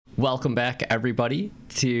Welcome back, everybody,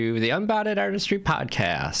 to the Unbounded Artistry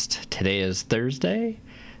Podcast. Today is Thursday,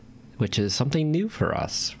 which is something new for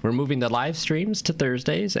us. We're moving the live streams to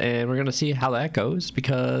Thursdays, and we're going to see how that goes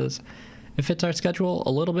because it fits our schedule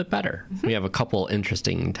a little bit better. We have a couple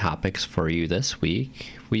interesting topics for you this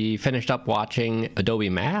week. We finished up watching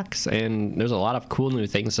Adobe Max, and there's a lot of cool new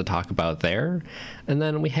things to talk about there. And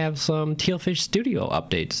then we have some Tealfish Studio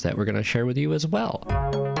updates that we're going to share with you as well.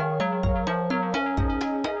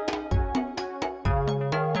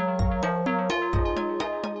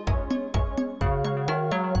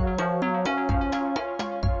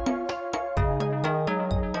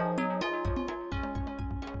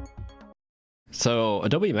 So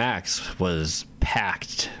Adobe Max was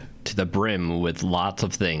packed to the brim with lots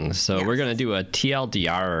of things. So We're going to do a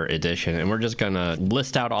TLDR edition, and we're just going to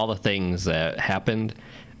list out all the things that happened,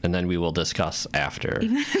 and then we will discuss after.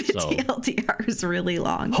 Even so, TLDR is really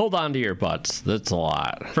long. Hold on to your butts. That's a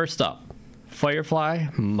lot. First up, Firefly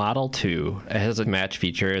Model 2. It has a match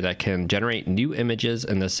feature that can generate new images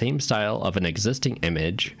in the same style of an existing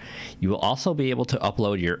image. You will also be able to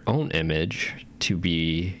upload your own image to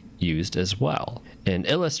be used as well. In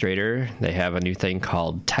Illustrator, they have a new thing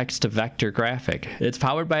called Text to Vector Graphic. It's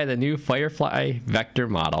powered by the new Firefly Vector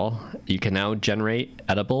model. You can now generate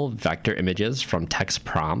editable vector images from text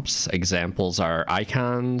prompts. Examples are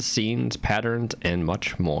icons, scenes, patterns, and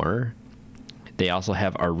much more. They also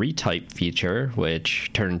have a retype feature, which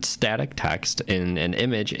turns static text in an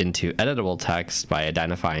image into editable text by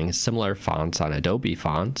identifying similar fonts on Adobe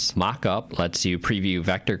fonts. Mockup lets you preview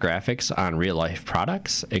vector graphics on real-life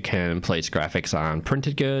products. It can place graphics on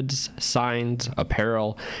printed goods, signs,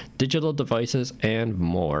 apparel, digital devices, and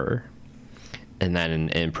more. And then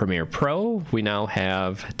in Premiere Pro, we now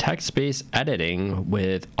have text-based editing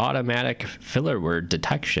with automatic filler word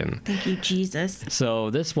detection. Thank you, Jesus. So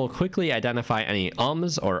this will quickly identify any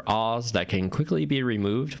ums or ahs that can quickly be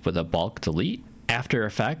removed with a bulk delete. After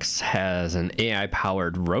Effects has an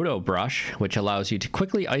AI-powered roto brush, which allows you to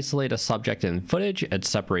quickly isolate a subject in footage. It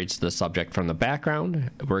separates the subject from the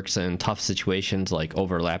background. It works in tough situations like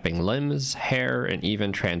overlapping limbs, hair, and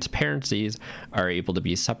even transparencies are able to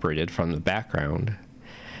be separated from the background.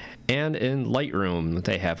 And in Lightroom,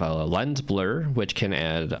 they have a lens blur, which can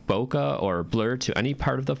add bokeh or blur to any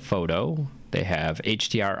part of the photo. They have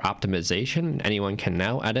HDR optimization. Anyone can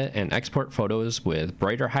now edit and export photos with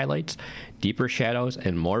brighter highlights, deeper shadows,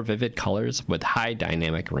 and more vivid colors with high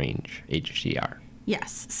dynamic range, HDR.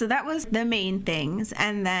 Yes, so that was the main things.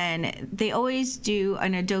 And then they always do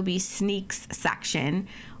an Adobe Sneaks section,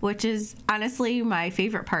 which is honestly my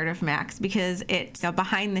favorite part of Max because it's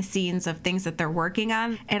behind the scenes of things that they're working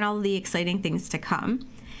on and all the exciting things to come.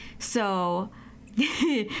 So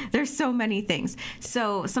there's so many things.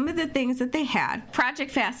 So some of the things that they had,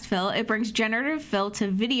 Project Fast Fill, it brings generative fill to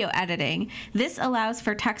video editing. This allows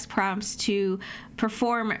for text prompts to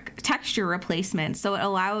perform texture replacements. So it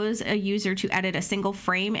allows a user to edit a single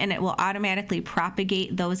frame and it will automatically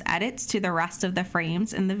propagate those edits to the rest of the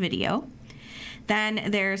frames in the video. Then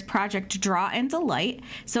there's Project Draw and Delight.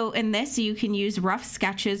 So in this, you can use rough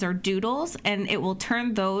sketches or doodles, and it will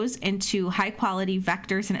turn those into high-quality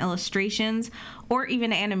vectors and illustrations, or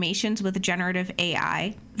even animations with generative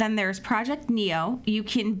AI. Then there's Project Neo. You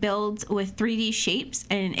can build with 3D shapes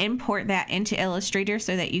and import that into Illustrator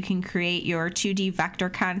so that you can create your 2D vector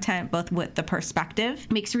content, both with the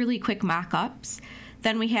perspective. Makes really quick mock-ups.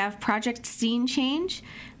 Then we have Project Scene Change.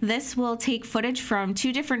 This will take footage from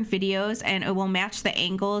 2 different videos and it will match the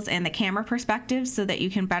angles and the camera perspectives so that you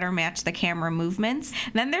can better match the camera movements.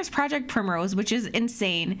 Then there's Project Primrose, which is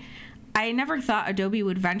insane. I never thought Adobe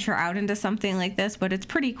would venture out into something like this, but it's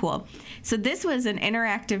pretty cool. So this was an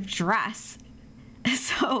interactive dress.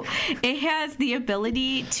 So it has the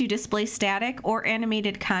ability to display static or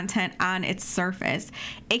animated content on its surface.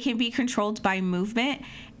 It can be controlled by movement,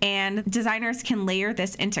 and designers can layer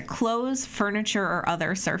this into clothes, furniture, or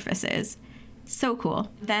other surfaces. So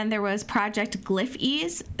cool. Then there was Project Glyph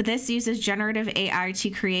Ease. This uses generative AI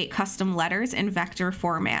to create custom letters in vector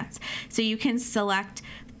formats. So you can select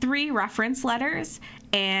 3 reference letters,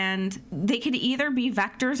 and they could either be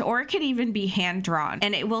vectors or it could even be hand drawn,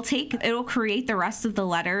 and it will create the rest of the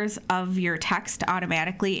letters of your text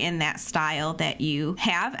automatically in that style that you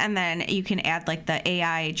have, and then you can add like the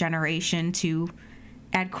AI generation to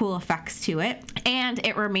add cool effects to it, and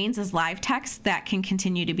it remains as live text that can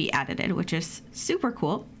continue to be edited, which is super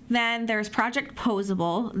cool. Then there's Project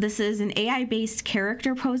Posable. This is an AI-based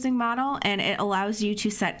character posing model, and it allows you to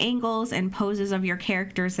set angles and poses of your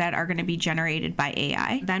characters that are going to be generated by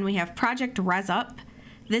AI. Then we have Project ResUp.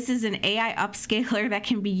 This is an AI upscaler that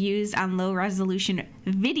can be used on low-resolution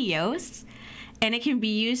videos. and it can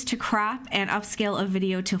be used to crop and upscale a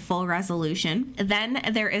video to full resolution. Then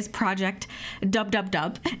there is Project Dub Dub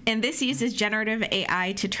Dub, and this uses generative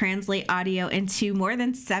AI to translate audio into more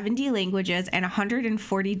than 70 languages and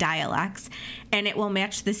 140 dialects, and it will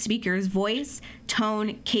match the speaker's voice,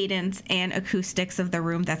 tone, cadence, and acoustics of the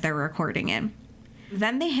room that they're recording in.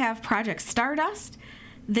 Then they have Project Stardust.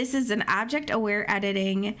 This is an object-aware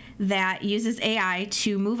editing that uses AI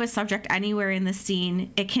to move a subject anywhere in the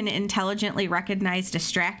scene. It can intelligently recognize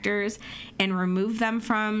distractors and remove them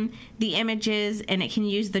from the images, and it can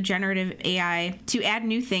use the generative AI to add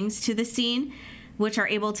new things to the scene, which are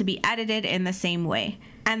able to be edited in the same way.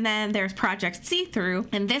 And then there's Project See-Through,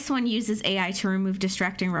 and this one uses AI to remove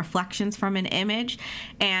distracting reflections from an image,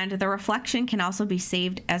 and the reflection can also be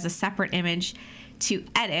saved as a separate image to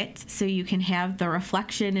edit, so you can have the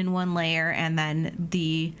reflection in one layer and then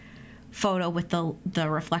the photo with the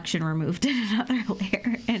reflection removed in another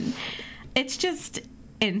layer. And it's just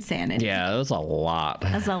insanity. Yeah, it was a lot.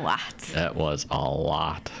 That's a lot. That was a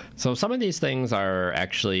lot. So some of these things are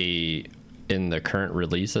actually in the current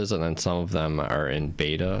releases, and then some of them are in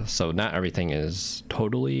beta. So not everything is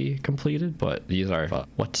totally completed, but these are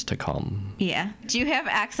what's to come. Yeah. Do you have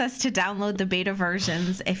access to download the beta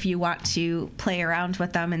versions if you want to play around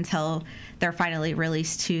with them until they're finally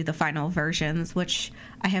released to the final versions, which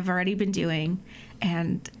I have already been doing,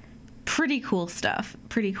 and pretty cool stuff.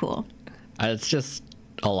 Pretty cool. It's just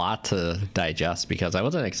a lot to digest because I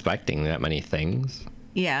wasn't expecting that many things.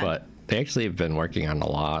 Yeah. But they actually have been working on a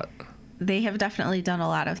lot. They have definitely done a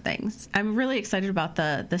lot of things. I'm really excited about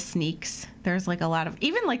the sneaks. There's like a lot of,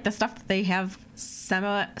 even like the stuff that they have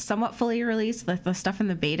somewhat fully released, like the stuff in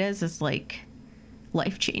the betas is like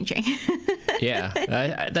life-changing.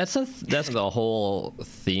 Yeah, that's the whole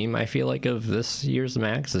theme, I feel like, of this year's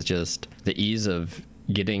Max is just the ease of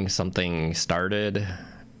getting something started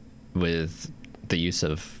with the use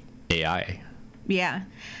of AI. Yeah.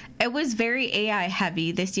 It was very AI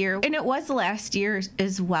heavy this year, and it was last year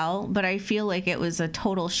as well, but I feel like it was a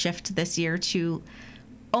total shift this year to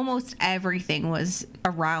almost everything was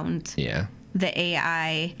around the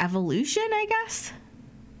AI evolution, I guess.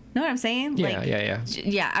 Know what I'm saying?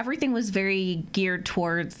 Yeah, everything was very geared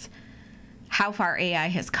towards how far AI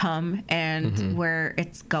has come and where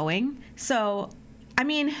it's going. So, I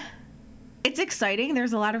mean, it's exciting.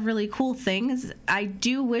 There's a lot of really cool things. I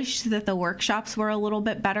do wish that the workshops were a little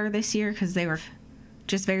bit better this year because they were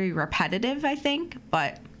just very repetitive, I think,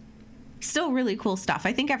 but still really cool stuff.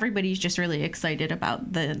 I think everybody's just really excited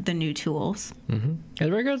about the new tools. And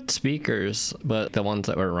we're good speakers, but the ones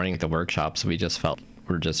that were running the workshops, we just felt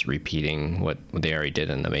were just repeating what they already did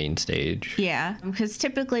in the main stage. Yeah, because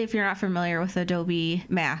typically if you're not familiar with Adobe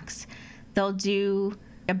Max, they'll do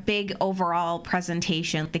a big overall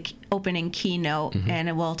presentation, the opening keynote, and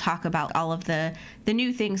it will talk about all of the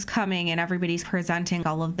new things coming, and everybody's presenting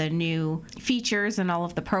all of the new features and all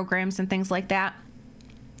of the programs and things like that.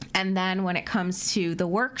 And then when it comes to the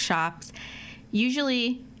workshops,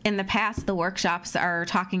 usually in the past, the workshops are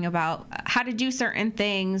talking about how to do certain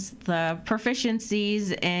things, the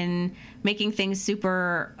proficiencies in making things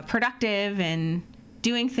super productive and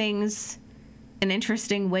doing things in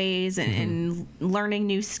interesting ways and learning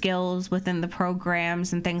new skills within the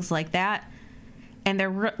programs and things like that. And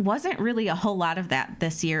there wasn't really a whole lot of that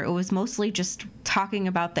this year. It was mostly just talking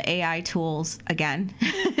about the AI tools again.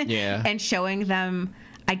 Yeah. And showing them,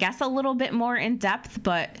 I guess, a little bit more in depth,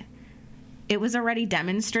 but it was already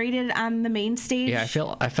demonstrated on the main stage.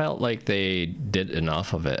 Yeah, I felt like they did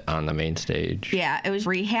enough of it on the main stage. Yeah, it was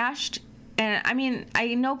rehashed. And I mean,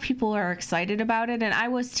 I know people are excited about it, and I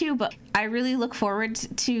was too, but I really look forward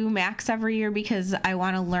to Max every year because I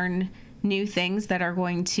want to learn new things that are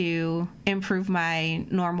going to improve my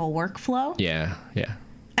normal workflow. Yeah.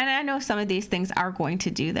 And I know some of these things are going to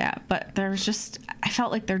do that, but I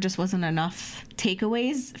felt like there just wasn't enough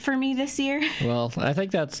takeaways for me this year. Well, I think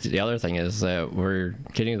that's the other thing is that we're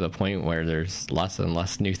getting to the point where there's less and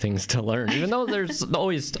less new things to learn, even though there's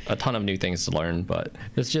always a ton of new things to learn. But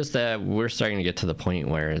it's just that we're starting to get to the point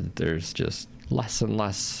where there's just less and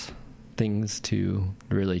less things to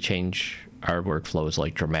really change our workflows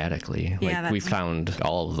like dramatically. Yeah, like we found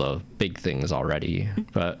all of the big things already,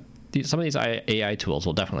 but some of these AI tools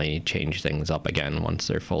will definitely change things up again once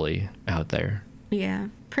they're fully out there. Yeah,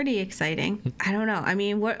 pretty exciting. I don't know. I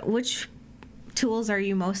mean, which tools are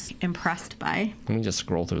you most impressed by? Let me just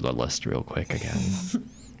scroll through the list real quick again.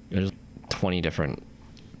 There's 20 different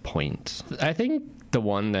points. I think the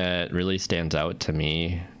one that really stands out to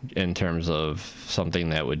me in terms of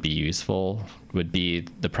something that would be useful would be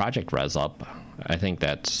the Project Res Up. I think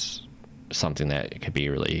that's something that could be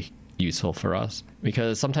really useful for us,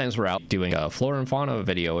 because sometimes we're out doing a flora and fauna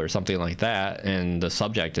video or something like that, and the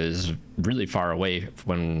subject is really far away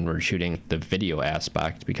when we're shooting the video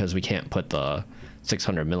aspect, because we can't put the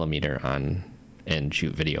 600 millimeter on and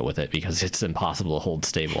shoot video with it because it's impossible to hold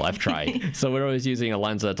stable. I've tried. So we're always using a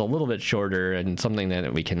lens that's a little bit shorter and something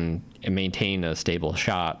that we can maintain a stable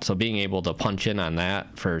shot. So being able to punch in on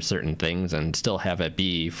that for certain things and still have it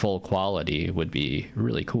be full quality would be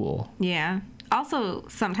really cool. Yeah. Also,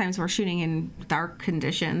 sometimes we're shooting in dark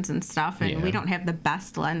conditions and stuff, and we don't have the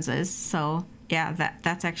best lenses. So yeah,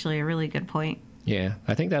 that's actually a really good point. Yeah,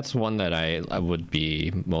 I think that's one that I would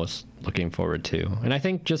be most looking forward to. And I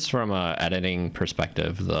think just from a editing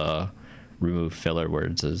perspective, the remove filler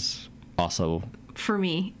words is also... For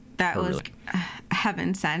me, that was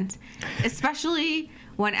heaven sent. Especially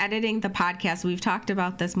when editing the podcast. We've talked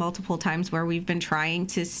about this multiple times where we've been trying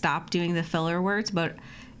to stop doing the filler words. But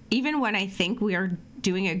even when I think we are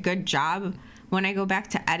doing a good job, when I go back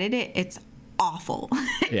to edit it, it's awful.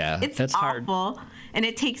 Yeah, it's hard. awful. And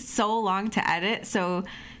it takes so long to edit. So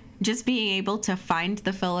just being able to find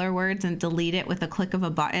the filler words and delete it with a click of a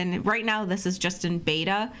button. Right now, this is just in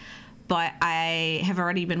beta, but I have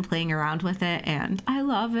already been playing around with it, and I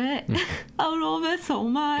love it. I love it so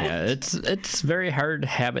much. Yeah, it's very hard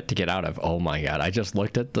habit to get out of. Oh my God, I just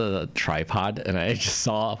looked at the tripod, and I just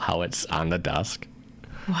saw how it's on the desk.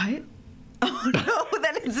 What? Oh no,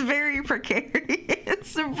 that is very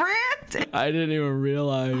precarious, Brandon. I didn't even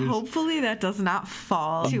realize. Hopefully that does not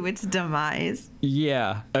fall to its demise.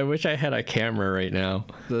 Yeah, I wish I had a camera right now.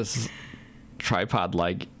 This tripod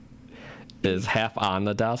leg is half on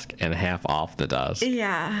the desk and half off the desk.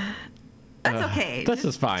 Yeah. That's okay. This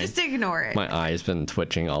is fine. Just ignore it. My eye's been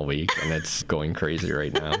twitching all week, and it's going crazy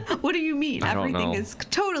right now. What do you mean? I don't Everything know. is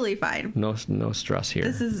totally fine. No stress here.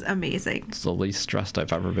 This is amazing. It's the least stressed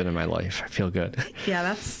I've ever been in my life. I feel good.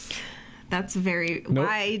 Yeah, that's very... Nope.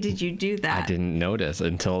 Why did you do that? I didn't notice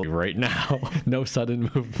until right now. No sudden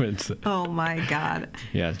movements. Oh my God.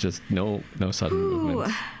 Yeah, just no sudden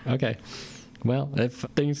movements. Okay. Well, if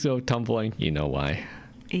things go tumbling, you know why.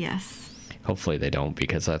 Yes. Hopefully they don't,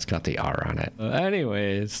 because that's got the R on it.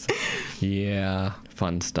 Anyways, yeah,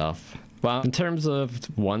 fun stuff. Well, in terms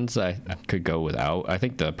of ones I could go without, I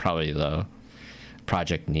think probably the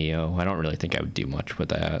Project Neo. I don't really think I would do much with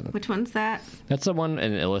that. Which one's that? That's the one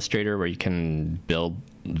in Illustrator where you can build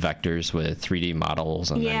vectors with 3D models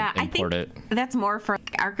and then import it. That's more for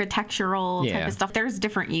architectural type Yeah. of stuff. There's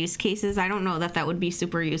different use cases. I don't know that would be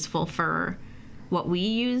super useful for what we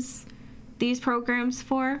use these programs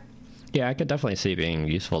for. Yeah, I could definitely see it being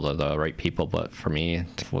useful to the right people, but for me,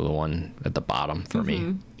 it's the one at the bottom for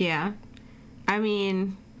me. Yeah. I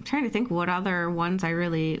mean, I'm trying to think what other ones I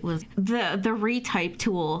really was... The retype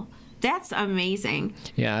tool. That's amazing.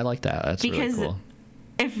 Yeah, I like that. That's Because really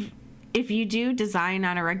cool. if you do design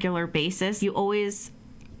on a regular basis, you always...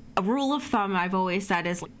 A rule of thumb I've always said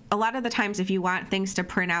is a lot of the times if you want things to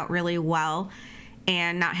print out really well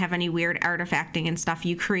and not have any weird artifacting and stuff,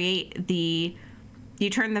 you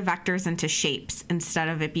turn the vectors into shapes instead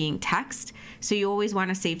of it being text. So you always want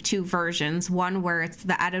to save two versions, one where it's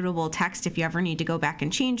the editable text if you ever need to go back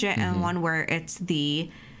and change it, and one where it's the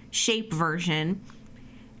shape version.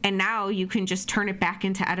 And now you can just turn it back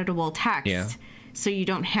into editable text. Yeah. So you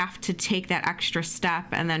don't have to take that extra step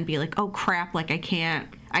and then be like, oh crap, like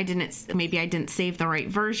maybe I didn't save the right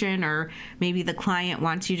version, or maybe the client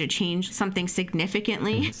wants you to change something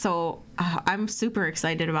significantly. So I'm super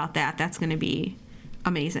excited about that. That's going to be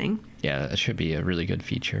amazing. Yeah, it should be a really good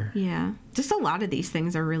feature. Yeah. Just a lot of these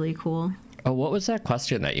things are really cool. Oh, what was that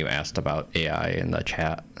question that you asked about AI in the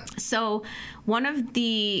chat? So one of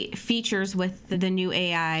the features with the new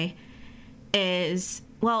AI is,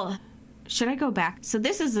 well, should I go back? So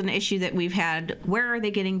this is an issue that we've had. Where are they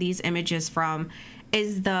getting these images from?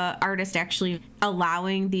 Is the artist actually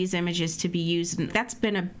allowing these images to be used? And that's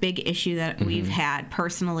been a big issue that we've had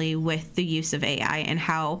personally with the use of AI and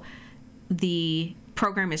how the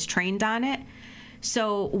program is trained on it.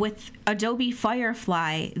 So with Adobe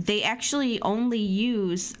Firefly, they actually only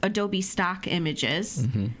use Adobe stock images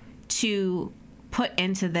to put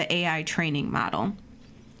into the AI training model.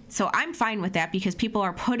 So I'm fine with that because people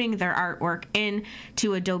are putting their artwork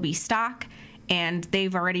into Adobe stock and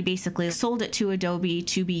they've already basically sold it to Adobe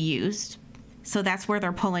to be used. So that's where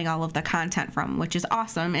they're pulling all of the content from, which is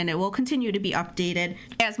awesome, and it will continue to be updated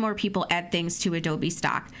as more people add things to Adobe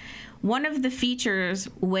stock. One of the features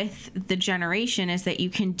with the generation is that you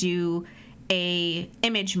can do a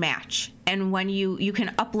image match, and when you can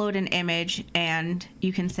upload an image and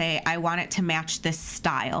you can say, I want it to match this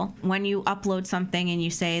style. When you upload something and you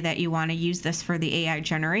say that you want to use this for the AI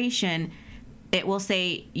generation, it will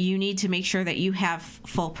say you need to make sure that you have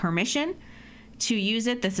full permission to use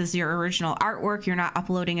it. This is your original artwork. You're not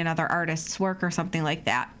uploading another artist's work or something like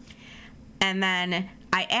that. And then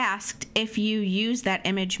I asked if you use that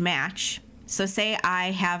image match. So say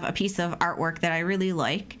I have a piece of artwork that I really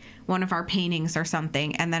like, one of our paintings or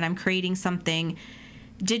something, and then I'm creating something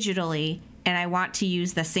digitally and I want to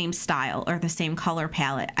use the same style or the same color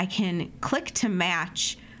palette. I can click to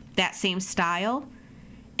match that same style.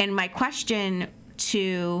 And my question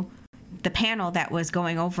to the panel that was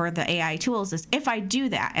going over the AI tools is, if I do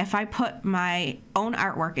that, if I put my own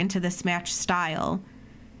artwork into this match style,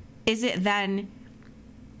 is it then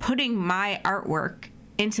putting my artwork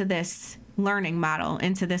into this learning model,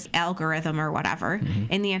 into this algorithm or whatever?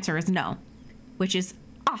 And the answer is no, which is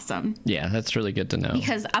awesome. Yeah, that's really good to know.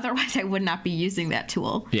 Because otherwise I would not be using that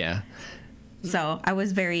tool. Yeah. So I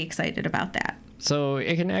was very excited about that. So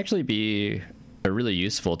it can actually be a really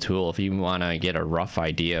useful tool if you want to get a rough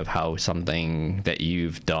idea of how something that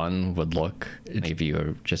you've done would look. Give you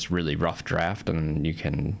a just really rough draft, and you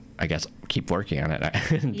can, I guess, keep working on it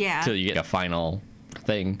until you get a final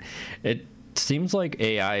thing. It seems like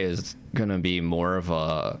AI is going to be more of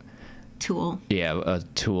a tool. Yeah, a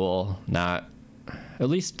tool, not, at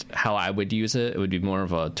least how I would use it. It would be more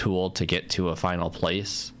of a tool to get to a final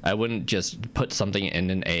place. I wouldn't just put something in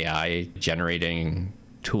an AI generating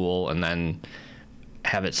tool and then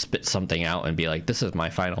have it spit something out and be like, this is my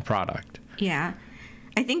final product. Yeah.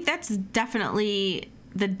 I think that's definitely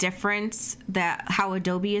the difference, that how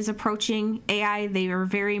Adobe is approaching AI. They are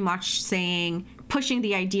very much saying, pushing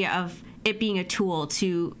the idea of it being a tool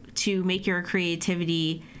to make your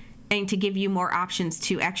creativity and to give you more options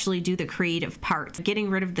to actually do the creative parts, getting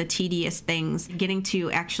rid of the tedious things, getting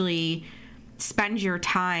to actually spend your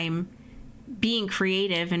time being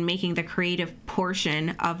creative and making the creative portion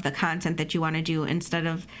of the content that you want to do, instead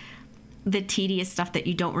of the tedious stuff that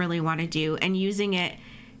you don't really want to do, and using it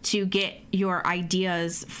to get your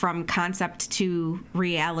ideas from concept to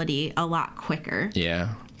reality a lot quicker.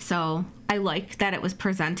 Yeah. So I like that it was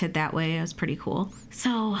presented that way. It was pretty cool.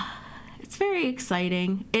 So it's very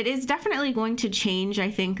exciting. It is definitely going to change, I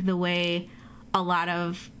think, the way a lot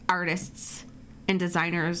of artists and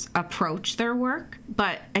designers approach their work.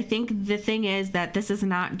 But I think the thing is that this is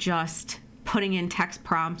not just putting in text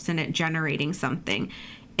prompts and it generating something.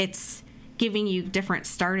 It's giving you different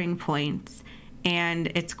starting points, and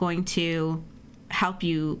it's going to help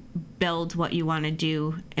you build what you want to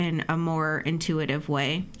do in a more intuitive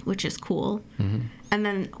way, which is cool. And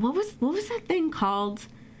then what was that thing called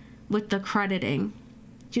with the crediting?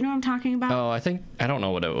 Do you know what I'm talking about? Oh, I don't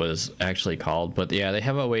know what it was actually called, but yeah, they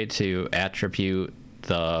have a way to attribute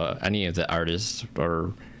any of the artists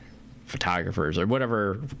or photographers or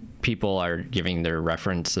whatever people are giving their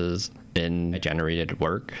references in generated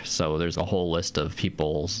work. So there's a whole list of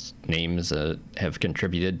people's names that have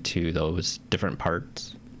contributed to those different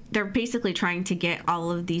parts. They're basically trying to get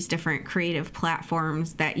all of these different creative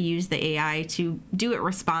platforms that use the AI to do it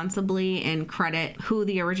responsibly and credit who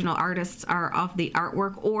the original artists are of the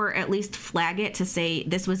artwork, or at least flag it to say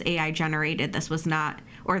this was AI generated, this was not,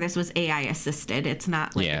 or this was AI assisted. It's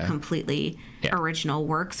not like a completely original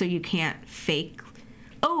work, so you can't fake,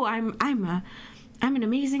 oh, I'm an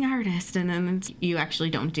amazing artist, and then you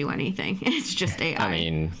actually don't do anything. It's just AI. I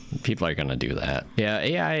mean, people are going to do that. Yeah,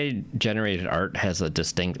 AI generated art has a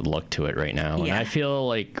distinct look to it right now. And I feel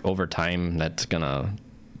like over time that's going to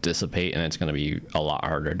dissipate and it's going to be a lot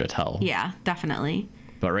harder to tell. Yeah, definitely.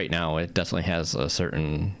 But right now it definitely has a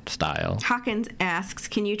certain style. Hawkins asks,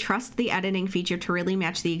 can you trust the editing feature to really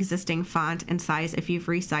match the existing font and size if you've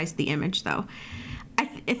resized the image, though?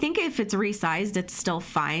 I think if it's resized, it's still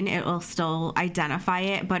fine. It will still identify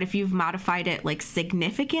it. But if you've modified it like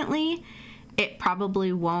significantly, it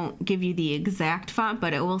probably won't give you the exact font,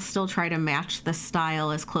 but it will still try to match the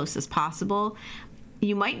style as close as possible.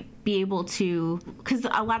 You might be able to, because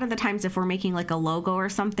a lot of the times if we're making like a logo or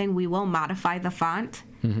something, we will modify the font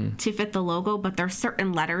to fit the logo, but there's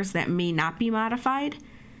certain letters that may not be modified.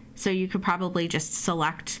 So you could probably just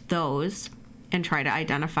select those and try to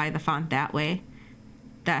identify the font that way,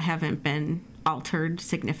 that haven't been altered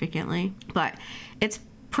significantly. But it's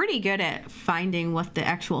pretty good at finding what the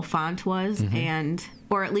actual font was, and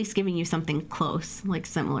or at least giving you something close, like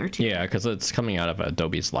similar to. Yeah, because it's coming out of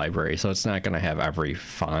Adobe's library, so it's not going to have every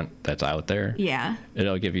font that's out there. Yeah.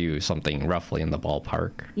 It'll give you something roughly in the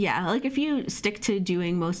ballpark. Yeah, like if you stick to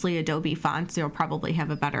doing mostly Adobe fonts, you'll probably have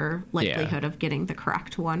a better likelihood of getting the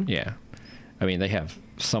correct one. Yeah. I mean, they have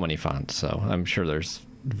so many fonts, so I'm sure there's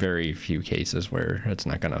very few cases where it's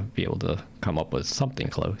not going to be able to come up with something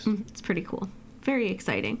close. It's pretty cool. Very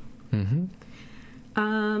exciting.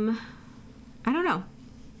 I don't know.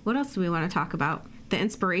 What else do we want to talk about? The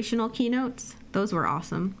inspirational keynotes, those were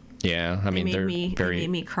awesome. Yeah, I mean, They they're made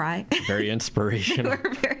me cry. very They inspirational.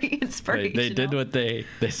 were very inspirational. They did what they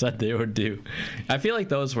said they would do. I feel like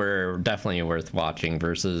those were definitely worth watching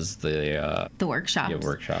versus the workshops.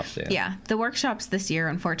 workshops. Yeah. Yeah, the workshops this year,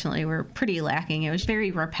 unfortunately, were pretty lacking. It was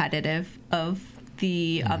very repetitive of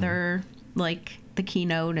the other, like the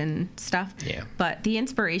keynote and stuff. Yeah. But the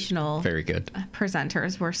inspirational Very good.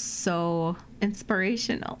 presenters were so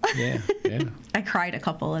inspirational. Yeah. Yeah. I cried a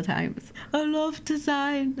couple of times. I love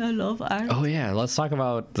design. I love art. Oh yeah, let's talk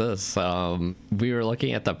about this. We were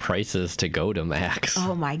looking at the prices to go to Max.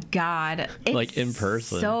 Oh my God. It's Like in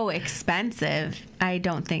person. so expensive. I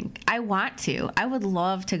don't think I want to. I would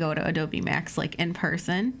love to go to Adobe Max like in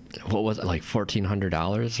person. What was it, like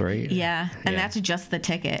 $1,400, right? Yeah. And Yeah. that's just the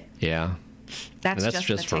ticket. Yeah. That's, And that's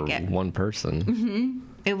just the for ticket. one person.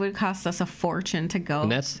 It would cost us a fortune to go.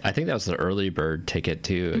 And I think that was the early bird ticket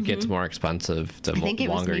too. It gets more expensive the I think it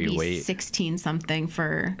was longer maybe you wait. 16 something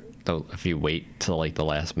for, If you wait till like the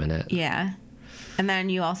last minute. yeah. And then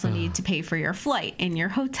you also need to pay for your flight and your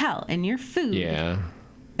hotel and your food. Yeah.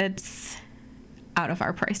 It's out of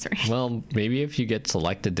our price range. Well, maybe if you get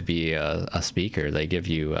selected to be a speaker, they give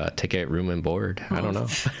you a ticket, room, and board. I don't know.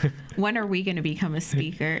 When are we going to become a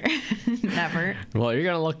speaker? Never. Well, you're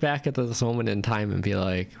going to look back at this moment in time and be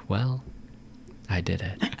like, well, I did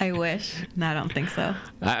it. I wish. No, I don't think so.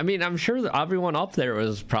 I mean, I'm sure that everyone up there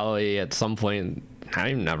was probably at some point,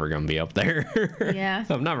 I'm never going to be up there. Yeah.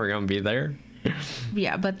 I'm never going to be there.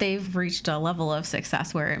 Yeah, but they've reached a level of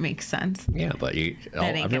success where it makes sense. Yeah, but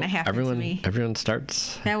That ain't gonna happen to me. Everyone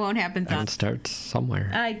starts. That won't happen to Everyone us. starts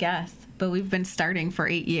somewhere. I guess. But we've been starting for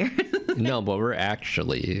 8 years. No, but we're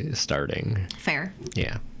actually starting. Fair.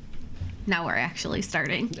 Yeah. Now we're actually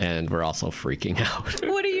starting. And we're also freaking out.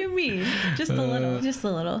 What do you mean? Just a little. Just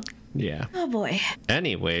a little. Yeah. Oh boy.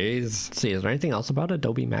 Anyways, let's see, is there anything else about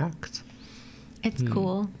Adobe Max? It's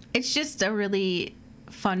cool. It's just a really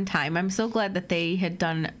fun time. I'm so glad that they had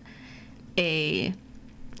done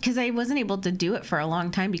because I wasn't able to do it for a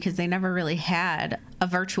long time because they never really had a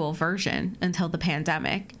virtual version until the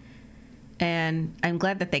pandemic. And I'm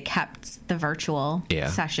glad that they kept the virtual Yeah.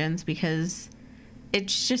 sessions because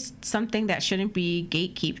it's just something that shouldn't be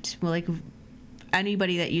gatekept. Well, like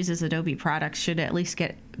anybody that uses Adobe products should at least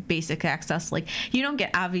get basic access. Like you don't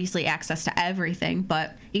get obviously access to everything,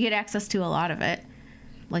 but you get access to a lot of it.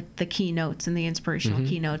 Like the keynotes and the inspirational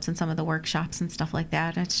keynotes and some of the workshops and stuff like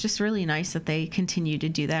that. And it's just really nice that they continue to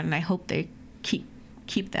do that, and I hope they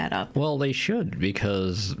keep that up. Well, they should,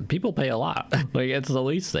 because people pay a lot. Like, it's the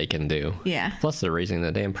least they can do. Yeah. Plus, they're raising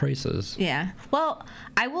the damn prices. Yeah. Well,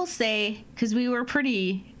 I will say because we were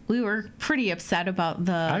pretty upset about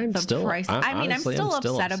the price. I mean, honestly, I'm I'm still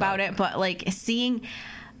still upset about upset. it, but like seeing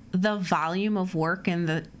the volume of work and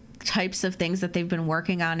the types of things that they've been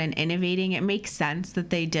working on and innovating, it makes sense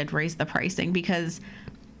that they did raise the pricing because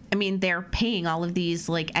I mean, they're paying all of these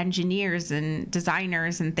like engineers and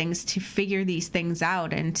designers and things to figure these things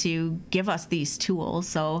out and to give us these tools.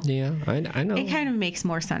 So Yeah, I know. it kind of makes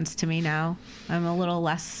more sense to me now. I'm a little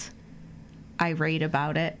less irate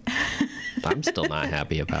about it. I'm still not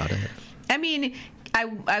happy about it. I mean,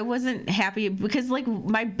 I wasn't happy because like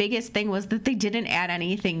my biggest thing was that they didn't add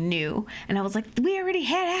anything new. And I was like, we already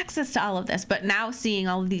had access to all of this. But now seeing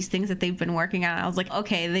all of these things that they've been working on, I was like,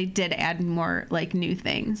 okay, they did add more like new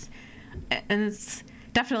things. And it's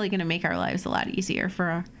definitely going to make our lives a lot easier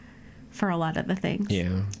for a lot of the things.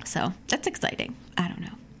 Yeah. So that's exciting. I don't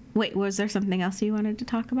know. Wait, was there something else you wanted to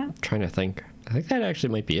talk about? Trying to think. I think that actually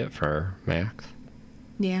might be it for Max.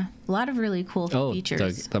 Yeah, a lot of really cool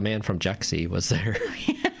features. The man from Jexy was there.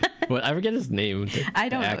 Well, I forget his name. I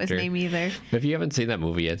don't know his name either. If you haven't seen that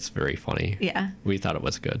movie, it's very funny. Yeah. We thought it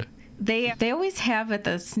was good. They always have at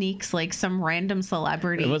the sneaks like some random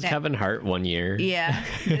celebrity. It was Kevin Hart one year. Yeah.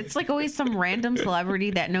 It's like always some random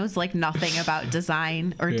celebrity that knows like nothing about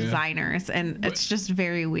design or designers. And it's just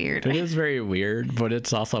very weird. It is very weird, but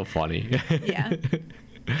it's also funny. Yeah.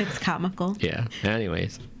 It's comical. Yeah.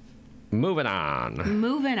 Anyways, moving on.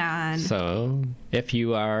 Moving on. So, if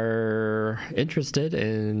you are interested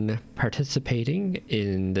in participating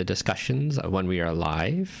in the discussions when we are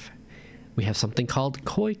live, we have something called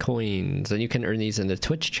Koi Coins, and you can earn these in the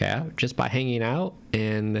Twitch chat just by hanging out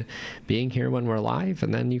and being here when we're live,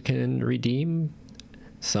 and then you can redeem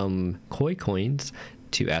some Koi Coins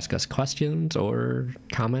to ask us questions or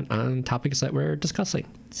comment on topics that we're discussing.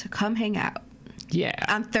 So come hang out. Yeah.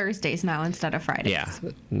 On Thursdays now instead of Fridays. Yeah.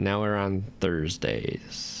 Now we're on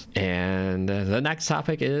Thursdays. And the next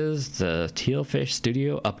topic is the Tealfish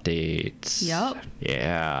Studio updates. Yep.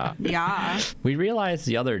 Yeah. Yeah. We realized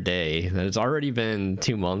the other day that it's already been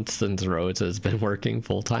 2 months since Rose has been working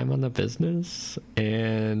full-time on the business.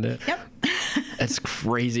 And Yep. it's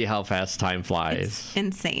crazy how fast time flies. It's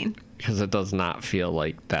insane. Because it does not feel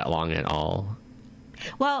like that long at all.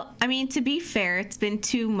 Well, I mean, to be fair, it's been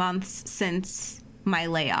 2 months since my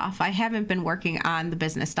layoff. I haven't been working on the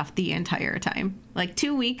business stuff the entire time. Like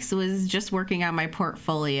 2 weeks was just working on my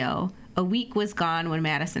portfolio. A week was gone when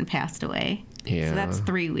Madison passed away. Yeah. So that's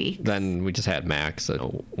 3 weeks. Then we just had Max.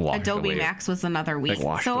 Adobe Max was another week. Like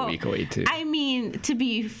washed a week away too. I mean, to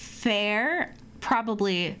be fair,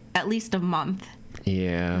 probably at least a month.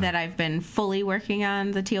 Yeah. That I've been fully working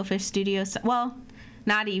on the Tealfish Studio. Well,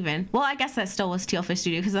 not even. Well, I guess that still was Tealfish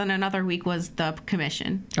Studio because then another week was the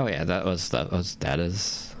commission. Oh yeah, that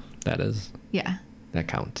is. Yeah. That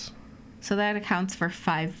counts. So that accounts for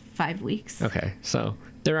five weeks. Okay, so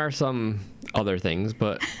there are some other things,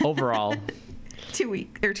 but overall, 2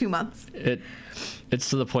 months. It's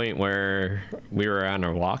to the point where we were on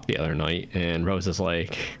our walk the other night, and Rose is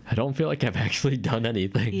like, I don't feel like I've actually done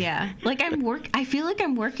anything. Yeah, like I feel like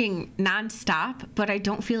I'm working nonstop, but I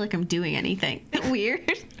don't feel like I'm doing anything. Weird.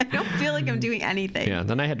 I don't feel like I'm doing anything. Yeah,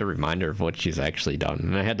 then I had to remind her of what she's actually done,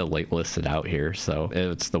 and I had to list it out here. So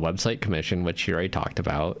it's the website commission, which she already talked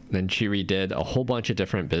about. Then she redid a whole bunch of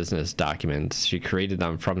different business documents. She created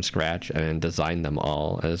them from scratch and designed them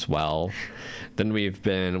all as well. Then we've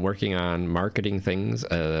been working on marketing things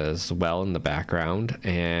as well in the background,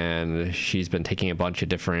 and she's been taking a bunch of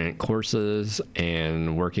different courses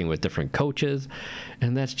and working with different coaches,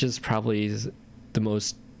 and that's just probably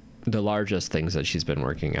the largest things that she's been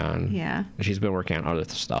working on. Yeah. She's been working on other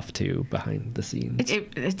stuff too behind the scenes.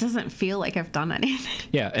 It doesn't feel like I've done anything.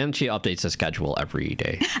 Yeah, and she updates the schedule every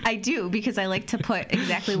day. I do, because I like to put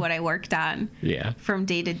exactly what I worked on. Yeah. From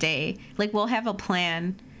day to day. Like, we'll have a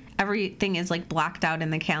plan. Everything is like blocked out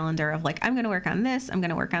in the calendar of like, I'm going to work on this, I'm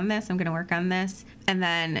going to work on this, I'm going to work on this. And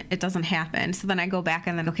then it doesn't happen. So then I go back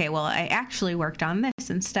and then, okay, well, I actually worked on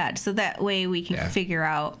this instead. So that way we can figure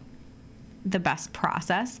out the best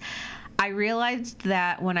process. I realized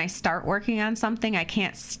that when I start working on something, I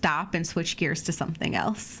can't stop and switch gears to something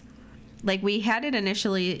else. Like, we had it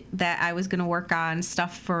initially that I was going to work on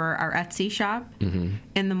stuff for our Etsy shop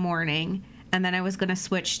in the morning. And then I was going to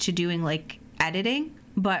switch to doing like editing.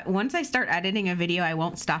 But once I start editing a video, I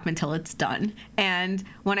won't stop until it's done. And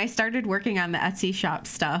when I started working on the Etsy shop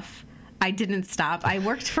stuff, I didn't stop. I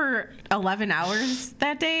worked for 11 hours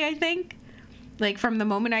that day, I think. Like, from the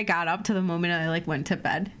moment I got up to the moment I like went to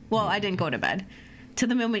bed. Well, I didn't go to bed. To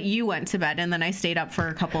the moment you went to bed, and then I stayed up for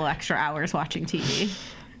a couple extra hours watching TV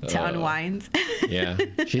to unwind. Yeah,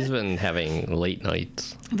 she's been having late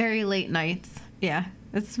nights. Very late nights. Yeah,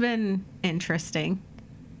 it's been interesting.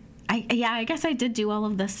 I guess I did do all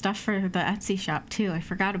of this stuff for the Etsy shop too. I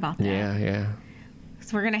forgot about that. Yeah.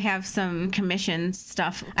 So we're going to have some commission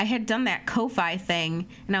stuff. I had done that Ko-Fi thing,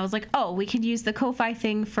 and I was like, oh, we could use the Ko-Fi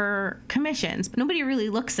thing for commissions. But nobody really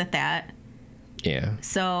looks at that. Yeah.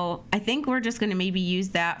 So I think we're just going to maybe use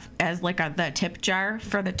that as like the tip jar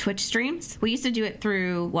for the Twitch streams. We used to do it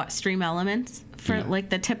through, Stream Elements for like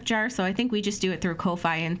the tip jar. So I think we just do it through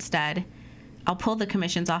Ko-Fi instead. I'll pull the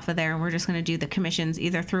commissions off of there, and we're just going to do the commissions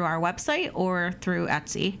either through our website or through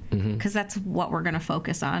Etsy, because that's what we're going to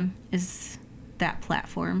focus on is that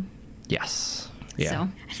platform. Yes. Yeah. So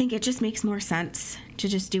I think it just makes more sense to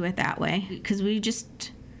just do it that way, because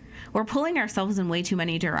we're pulling ourselves in way too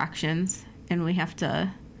many directions, and we have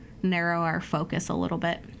to narrow our focus a little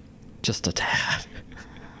bit. Just a tad.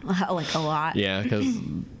 Like a lot. Yeah,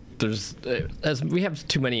 because as we have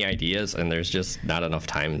too many ideas, and there's just not enough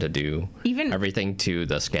time to do everything to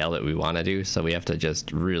the scale that we want to do. So we have to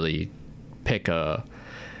just really pick a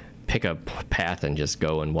path and just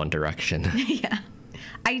go in one direction. Yeah.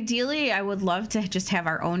 Ideally, I would love to just have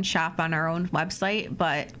our own shop on our own website,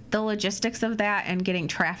 but the logistics of that and getting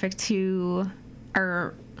traffic to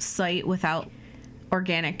our site without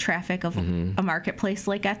organic traffic of a marketplace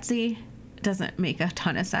like Etsy doesn't make a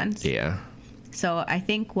ton of sense. Yeah. So I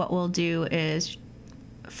think what we'll do is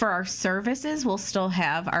for our services, we'll still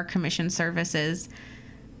have our commission services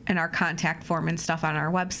and our contact form and stuff on our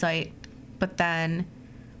website, but then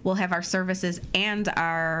we'll have our services and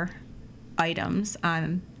our items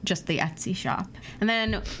on just the Etsy shop. And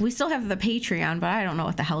then we still have the Patreon, but I don't know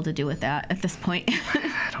what the hell to do with that at this point.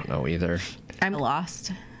 I don't know either. I'm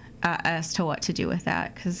lost as to what to do with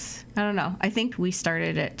that, because I don't know. I think we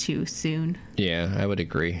started it too soon. Yeah, I would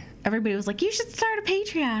agree. Everybody was like, you should start a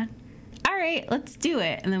Patreon. All right, let's do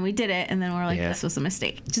it. And then we did it. And then we're like, this was a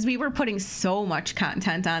mistake. Because we were putting so much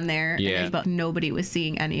content on there, but nobody was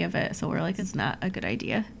seeing any of it. So we're like, it's not a good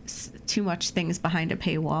idea. It's too much things behind a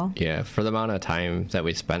paywall. Yeah, for the amount of time that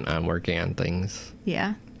we spent on working on things.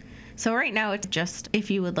 Yeah. So right now it's just, if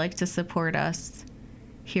you would like to support us,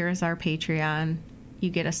 here's our Patreon. You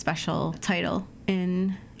get a special title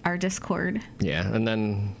in our Discord. Yeah, and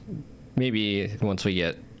then maybe once we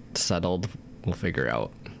get settled, we'll figure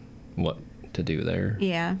out what to do there.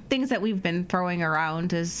 Yeah. Things that we've been throwing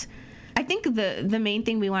around is, I think the main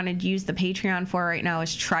thing we want to use the Patreon for right now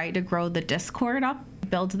is try to grow the Discord up,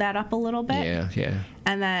 build that up a little bit. Yeah.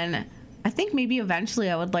 And then I think maybe eventually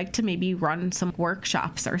I would like to maybe run some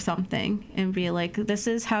workshops or something and be like, this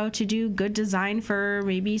is how to do good design for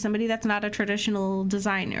maybe somebody that's not a traditional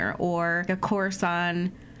designer, or a course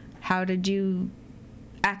on how to do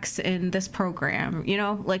X in this program,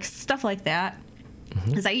 like stuff like that.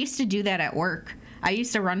 Because I used to do that at work. I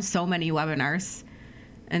used to run so many webinars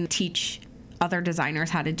and teach other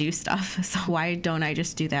designers how to do stuff. So why don't I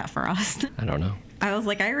just do that for us? I don't know. I was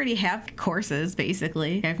like, I already have courses,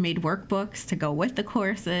 basically. I've made workbooks to go with the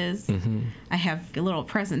courses. I have little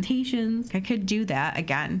presentations. I could do that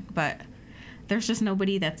again, but there's just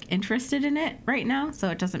nobody that's interested in it right now, so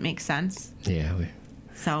it doesn't make sense. Yeah.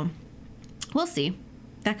 So we'll see.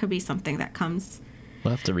 That could be something that comes.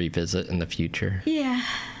 We'll have to revisit in the future. Yeah.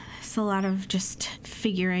 It's a lot of just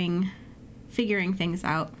figuring things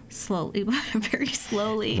out slowly, very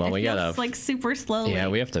slowly. Well, we gotta like super slowly. Yeah,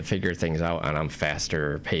 we have to figure things out on a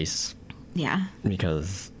faster pace. Yeah.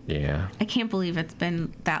 Because I can't believe it's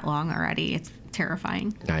been that long already. It's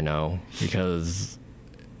terrifying. I know, because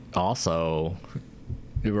also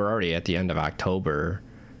we were already at the end of October,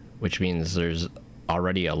 which means there's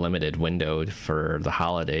already a limited window for the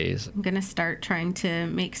holidays. I'm gonna start trying to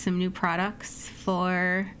make some new products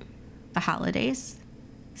for the holidays.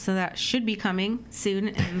 So that should be coming soon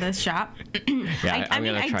in the shop. Yeah,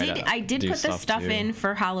 I did put the stuff in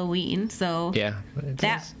for Halloween, so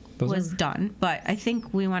that was done. But I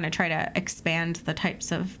think we want to try to expand the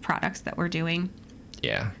types of products that we're doing.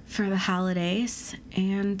 Yeah. For the holidays,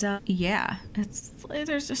 and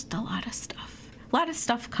there's just a lot of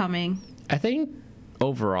stuff coming. I think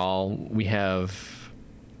overall we have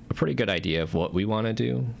a pretty good idea of what we want to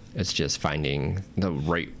do. It's just finding the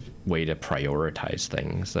right way to prioritize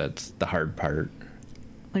things. That's the hard part.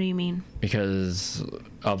 What do you mean? Because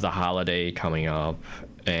of the holiday coming up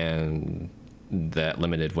and that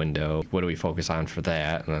limited window, what do we focus on for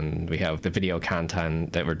that? And we have the video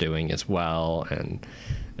content that we're doing as well, and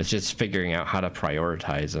it's just figuring out how to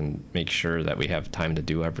prioritize and make sure that we have time to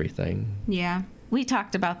do everything. Yeah. We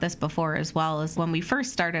talked about this before as well. As when we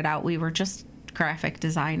first started out, we were just graphic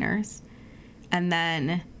designers, and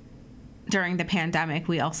then during the pandemic,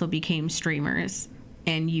 we also became streamers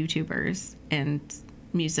and YouTubers and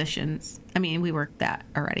musicians. I mean, we were that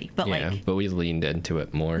already, but but we leaned into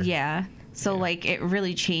it more. Yeah. So it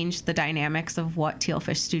really changed the dynamics of what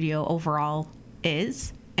Tealfish Studio overall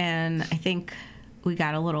is. And I think we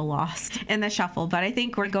got a little lost in the shuffle, but I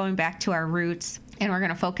think we're going back to our roots, and we're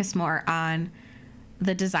going to focus more on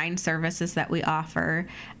the design services that we offer.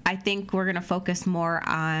 I think we're going to focus more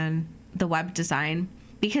on the web design,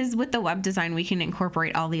 because with the web design, we can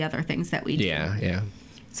incorporate all the other things that we do. Yeah.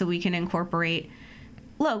 So we can incorporate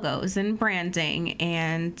logos and branding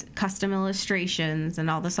and custom illustrations and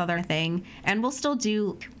all this other thing. And we'll still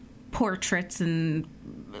do portraits and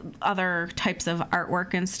other types of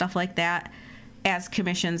artwork and stuff like that as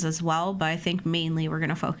commissions as well. But I think mainly we're going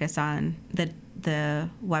to focus on the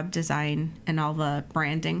web design and all the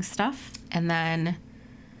branding stuff. And then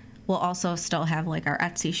we'll also still have like our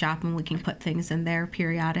Etsy shop, and we can put things in there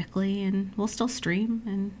periodically, and we'll still stream.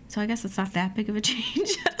 And so I guess it's not that big of a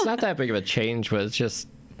change. It's not that big of a change, but it's just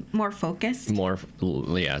more focused.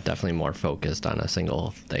 Definitely more focused on a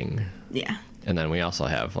single thing. Yeah. And then we also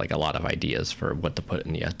have like a lot of ideas for what to put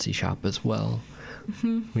in the Etsy shop as well.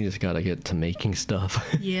 We just got to get to making stuff.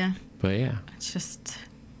 Yeah. But yeah. It's just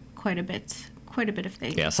quite a bit of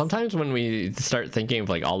things. Yeah, sometimes when we start thinking of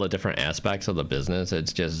like all the different aspects of the business,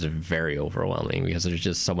 it's just very overwhelming because there's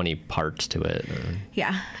just so many parts to it.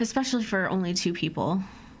 Yeah, especially for only two people.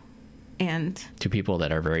 And two people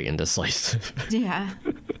that are very indecisive. Yeah.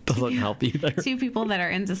 Doesn't help either. Two people that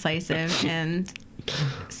are indecisive and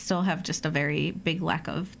still have just a very big lack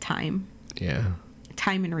of time. Yeah.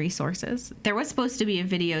 Time and resources. There was supposed to be a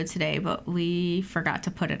video today, but we forgot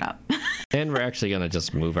to put it up. And we're actually going to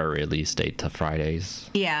just move our release date to Fridays.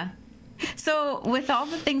 Yeah. So with all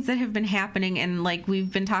the things that have been happening, and like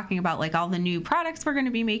we've been talking about like all the new products we're going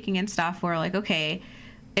to be making and stuff, we're like, okay,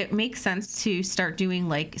 it makes sense to start doing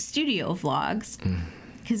like studio vlogs.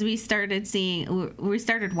 Because we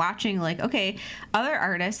started watching, like, okay, other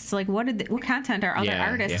artists, like, what content are other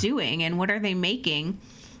artists doing, and what are they making?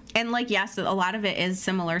 And, like, yes, a lot of it is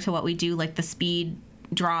similar to what we do, like the speed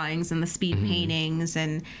drawings and the speed paintings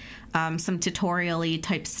and some tutorial-y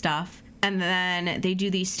type stuff. And then they do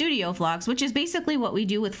these studio vlogs, which is basically what we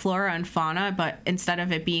do with Flora and Fauna, but instead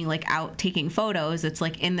of it being, like, out taking photos, it's,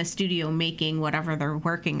 like, in the studio making whatever they're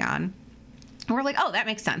working on. And we're like, oh, that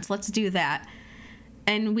makes sense. Let's do that.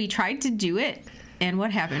 And we tried to do it, and what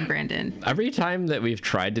happened, Brandon? Every time that we've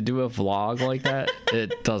tried to do a vlog like that,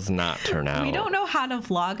 it does not turn out. We don't know how to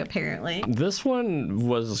vlog, apparently. This one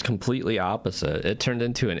was completely opposite. It turned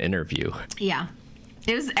into an interview. Yeah.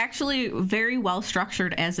 It was actually very well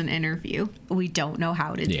structured as an interview. We don't know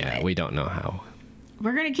how to do it. Yeah, we don't know how.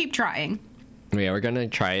 We're going to keep trying. Yeah, we're going to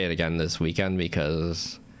try it again this weekend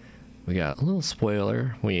because we got a little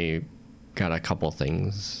spoiler. We got a couple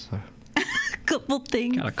things.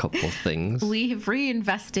 Got a couple things. We have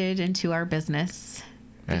reinvested into our business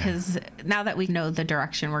because now that we know the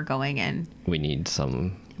direction we're going in, we needed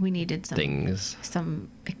some things, some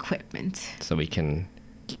equipment, so we can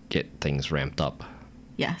get things ramped up.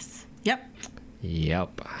 Yes.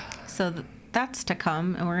 Yep. So that's to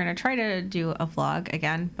come, and we're going to try to do a vlog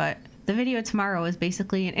again, but the video tomorrow is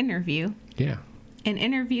basically an interview. Yeah. An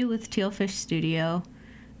interview with Tealfish Studio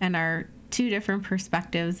and our 2 different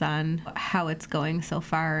perspectives on how it's going so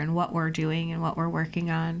far and what we're doing and what we're working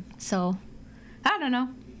on. So, I don't know.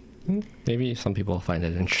 Maybe some people find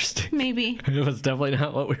it interesting. Maybe. It was definitely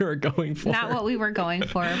not what we were going for. Not what we were going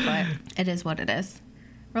for, but it is what it is.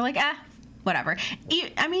 We're like, whatever.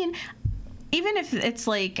 I mean, even if it's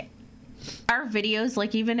like our videos,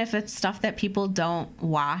 like even if it's stuff that people don't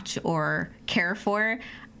watch or care for,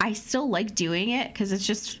 I still like doing it because it's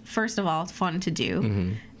just, first of all, it's fun to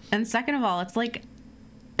do. And second of all, it's like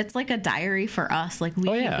a diary for us. Like we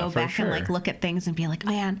can go back and like look at things and be like,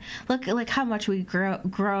 man, look like how much we've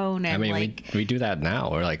grown. And I mean, like we do that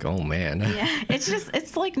now. We're like, oh man. Yeah,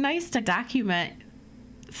 it's like nice to document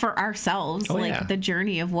for ourselves, the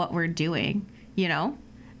journey of what we're doing. You know,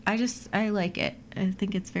 I like it. I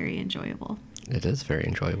think it's very enjoyable. It is very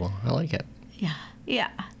enjoyable. I like it. Yeah.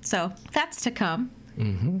 So that's to come.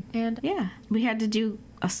 And we had to do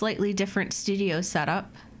a slightly different studio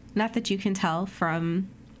setup. Not that you can tell from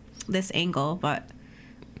this angle, but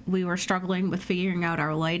we were struggling with figuring out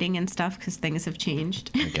our lighting and stuff because things have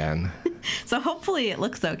changed. Again. So hopefully it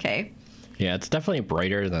looks okay. Yeah, it's definitely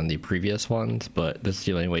brighter than the previous ones, but this is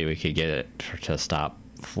the only way we could get it to stop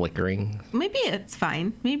flickering. Maybe it's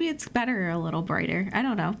fine. Maybe it's better a little brighter. I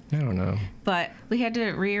don't know. But we had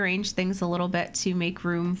to rearrange things a little bit to make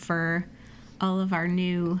room for all of our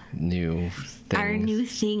new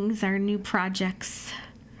things, our new projects,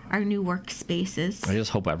 our new workspaces. I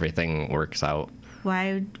just hope everything works out.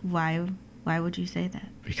 Why would you say that?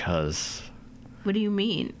 Because. What do you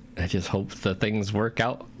mean? I just hope the things work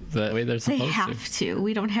out the way they're supposed to. They have to.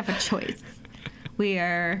 We don't have a choice. We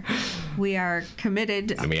are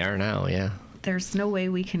committed. And we are now, yeah. There's no way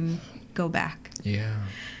we can go back. Yeah.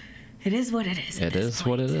 It is what it is. It is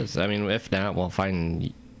what it is. I mean, if not, we'll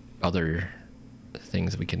find other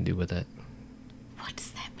things we can do with it. What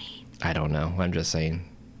does that mean? I don't know. I'm just saying.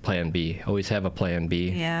 Plan B. Always have a plan B.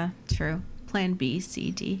 Yeah, true. Plan B, C,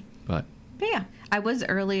 D. But yeah, I was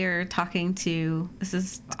earlier talking to, this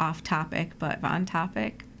is off topic, but on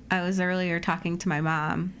topic. I was earlier talking to my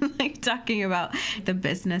mom, like talking about the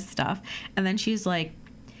business stuff. And then she's like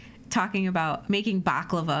talking about making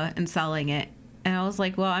baklava and selling it. And I was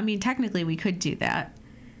like, well, I mean, technically we could do that.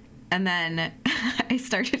 And then I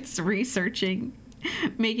started researching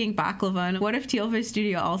making baklava. And what if Tealfish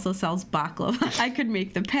Studio also sells baklava? I could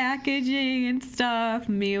make the packaging and stuff.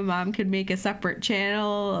 Me and Mom could make a separate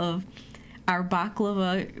channel of our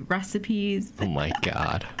baklava recipes. Oh my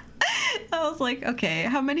God. I was like, okay,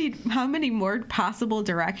 how many more possible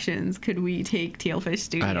directions could we take Tealfish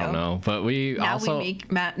Studio? I don't know, but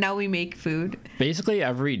now we make food. Basically,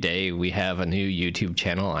 every day we have a new YouTube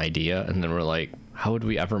channel idea, and then we're like, how would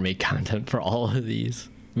we ever make content for all of these?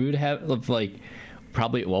 We would have like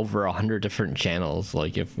probably over 100 different channels,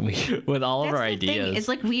 like if we with all of our ideas. Thing. It's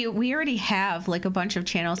like we already have like a bunch of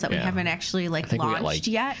channels that we haven't actually like launched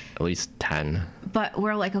yet. At least 10. But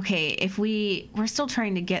we're like, okay, if we're still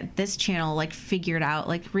trying to get this channel like figured out,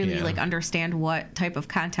 like really like understand what type of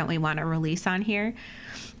content we want to release on here.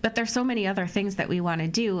 But there's so many other things that we want to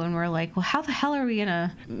do, and we're like, well, how the hell are we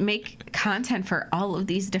gonna make content for all of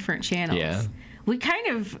these different channels? Yeah. we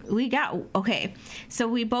got, okay, so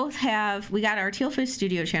we got our Tealfish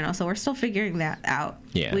Studio channel, so we're still figuring that out.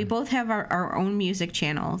 Yeah. We both have our own music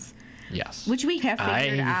channels. Yes. Which we have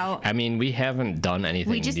figured out. I mean, we haven't done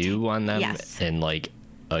anything new on them in like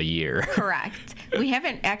a year. Correct. We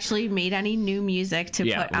haven't actually made any new music to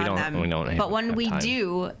put on them. We don't but when we time.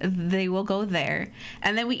 do, they will go there.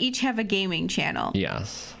 And then we each have a gaming channel.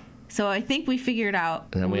 Yes. So I think we figured out.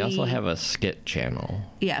 And then we also have a skit channel.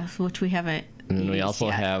 Yes, which we haven't. And then we also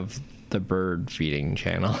yet. have the bird feeding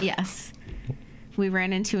channel. Yes. We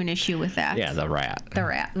ran into an issue with that. Yeah, the rat.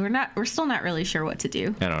 We're still not really sure what to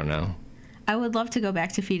do. I don't know. I would love to go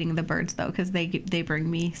back to feeding the birds though, because they bring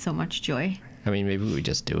me so much joy. I mean, maybe we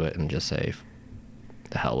just do it and just say,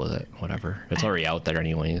 the hell with it, whatever. It's already out there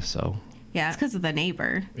anyways, so. Yeah, it's because of the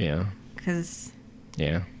neighbor. Yeah. Because.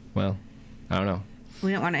 Yeah. Well, I don't know.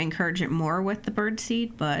 We don't want to encourage it more with the bird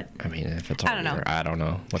seed, but. I mean, if it's already there, I don't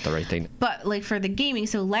know what the right thing. But like for the gaming,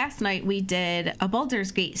 so last night we did a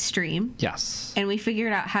Baldur's Gate stream. Yes. And we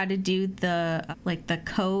figured out how to do the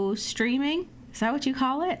co-streaming. Is that what you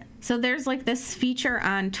call it? So there's like this feature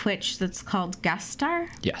on Twitch that's called Guest Star.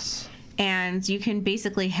 Yes. And you can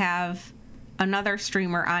basically have another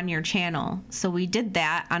streamer on your channel. So we did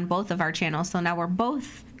that on both of our channels. So now we're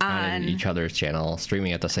both on each other's channel,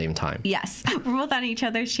 streaming at the same time. Yes. We're both on each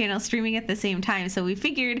other's channel, streaming at the same time. So we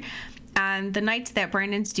figured on the nights that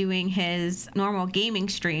Brandon's doing his normal gaming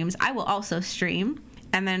streams, I will also stream.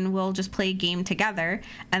 And then we'll just play a game together.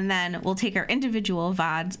 And then we'll take our individual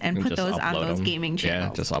VODs and put those on those gaming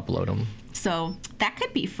channels. Yeah, just upload them. So that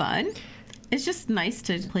could be fun. It's just nice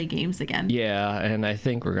to play games again. Yeah, and I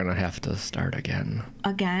think we're going to have to start again.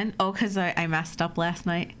 Again? Oh, because I messed up last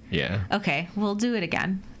night? Yeah. Okay, we'll do it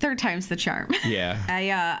again. Third time's the charm. Yeah.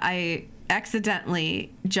 I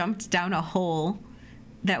accidentally jumped down a hole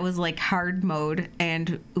that was like hard mode,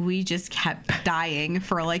 and we just kept dying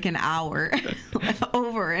for like an hour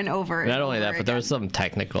over and over. Not only that, but again. there was some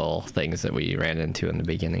technical things that we ran into in the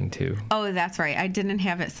beginning too. Oh, that's right. I didn't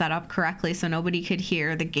have it set up correctly, so nobody could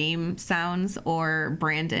hear the game sounds or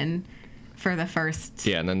Brandon for the first.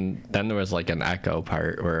 Yeah, and then there was like an echo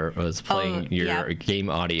part where it was playing your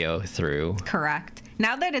game audio through. Correct.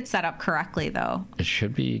 Now that it's set up correctly, though, it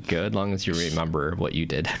should be good, as long as you remember what you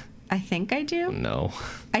did. I think I do. No.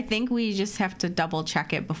 I think we just have to double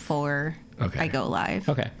check it before I go live.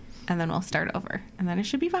 Okay. And then we'll start over. And then it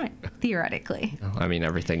should be fine, theoretically. I mean,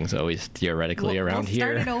 everything's always theoretically around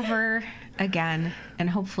here. We'll start it over again, and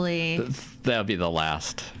hopefully... That'll be the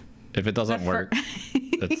last. If it doesn't work,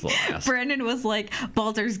 it's the last. Brandon was like,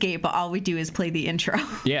 Baldur's Gate, but all we do is play the intro.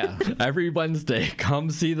 Yeah. Every Wednesday, come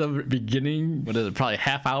see the beginning, what is it, probably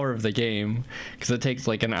half hour of the game, because it takes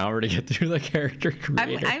like an hour to get through the character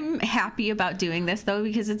creator. I'm happy about doing this, though,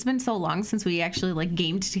 because it's been so long since we actually like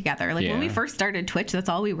gamed together. Like when we first started Twitch, that's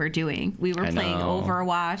all we were doing. We were playing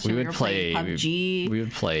Overwatch, we were playing PUBG. We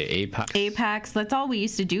would play Apex. Apex. That's all we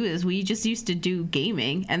used to do, is we just used to do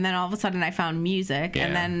gaming. And then all of a sudden I found music,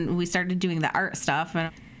 and then we started doing the art stuff,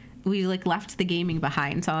 and we like left the gaming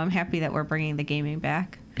behind. So I'm happy that we're bringing the gaming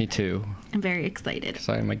back. Me too. I'm very excited. Because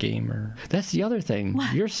I'm a gamer. That's the other thing.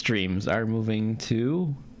 What? Your streams are moving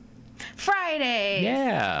to Fridays.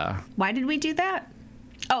 Yeah. Why did we do that?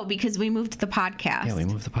 Oh, because we moved the podcast. Yeah, we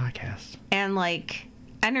moved the podcast. And like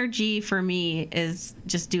energy for me is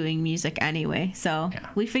just doing music anyway. So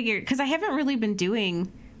we figured, because I haven't really been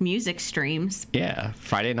doing music streams. Yeah,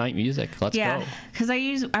 Friday night music. Let's go. Because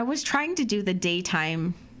I was trying to do the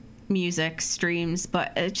daytime music streams,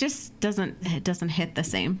 but it just doesn't hit the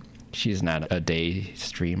same. She's not a day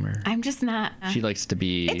streamer. I'm just not. She likes to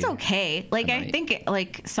be. It's okay. Like I think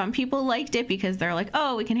like some people liked it because they're like,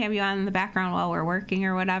 oh, we can have you on in the background while we're working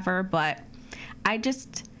or whatever. But I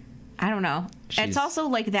don't know. It's also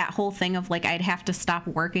like that whole thing of like I'd have to stop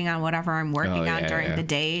working on whatever I'm working on during the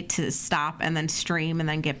day to stop and then stream and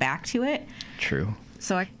then get back to it. True.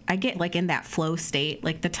 So I get like in that flow state,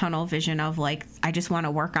 like the tunnel vision of like, I just want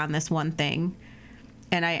to work on this one thing.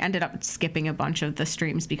 And I ended up skipping a bunch of the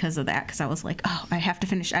streams because of that. Because I was like, oh, I have to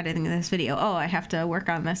finish editing this video. Oh, I have to work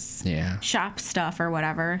on this shop stuff or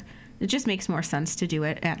whatever. It just makes more sense to do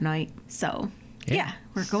it at night. So yeah,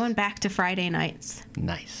 we're going back to Friday nights.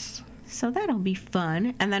 Nice. So that'll be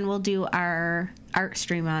fun. And then we'll do our art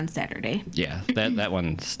stream on Saturday. Yeah, that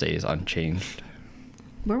one stays unchanged.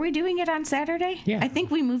 Were we doing it on Saturday? Yeah. I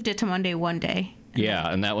think we moved it to Monday one day.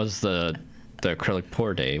 Yeah, and that was the acrylic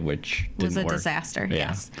pour day, which was a work. disaster. Yeah.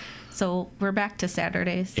 Yes. So we're back to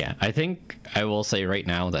Saturdays. Yeah, I think I will say right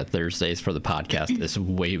now that Thursdays for the podcast is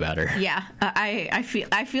way better. Yeah, I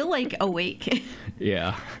feel like awake.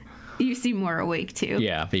 Yeah. You seem more awake too.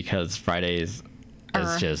 Yeah, because Fridays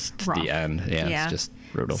it's just rough. the end. Yeah, it's just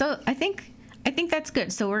brutal. So I think that's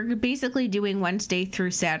good. So we're basically doing Wednesday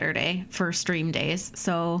through Saturday for stream days.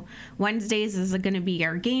 So Wednesdays is going to be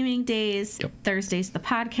our gaming days. Yep. Thursday's the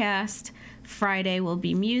podcast. Friday will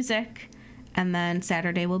be music. And then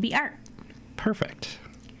Saturday will be art. Perfect.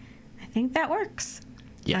 I think that works.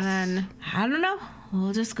 Yes. And then, I don't know.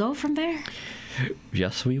 We'll just go from there.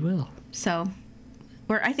 Yes, we will. So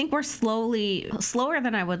I think we're slower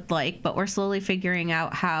than I would like, but we're slowly figuring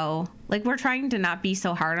out how, like, we're trying to not be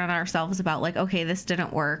so hard on ourselves about, like, okay, this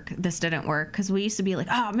didn't work. Because we used to be like,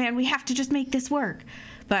 oh man, we have to just make this work.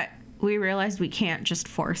 But we realized we can't just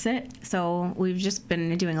force it. So we've just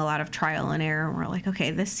been doing a lot of trial and error. We're like,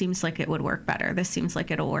 okay, this seems like it would work better. This seems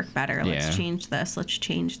like it'll work better. Let's change this. Let's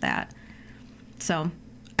change that. So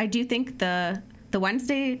I do think the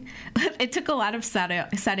Wednesday, it took a lot of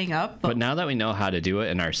setting up. But now that we know how to do it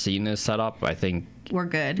and our scene is set up, I think we're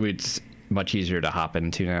good. It's much easier to hop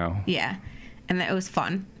into now. Yeah. And it was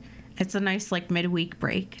fun. It's a nice, like, midweek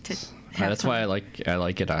break to have That's fun. why I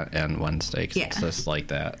like it on Wednesday, because it's just like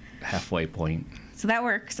that halfway point. So that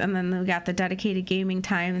works. And then we got the dedicated gaming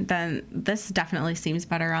time. Then this definitely seems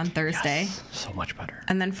better on Thursday. Yes, so much better.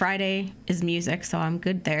 And then Friday is music, so I'm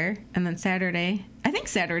good there. And then Saturday, I think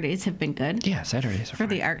Saturdays have been good. Yeah, Saturdays are for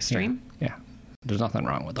the fine. art stream. Yeah. There's nothing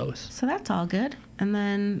wrong with those. So that's all good. And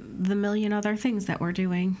then the million other things that we're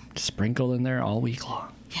doing. Sprinkled in there all week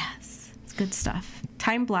long. Yes, it's good stuff.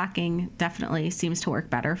 Time blocking definitely seems to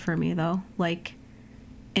work better for me, though. Like,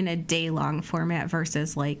 in a day-long format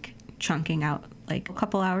versus, like, chunking out, like, a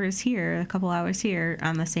couple hours here, a couple hours here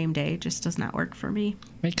on the same day just does not work for me.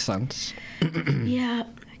 Makes sense. Yeah,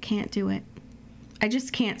 I can't do it. I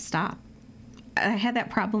just can't stop. I had that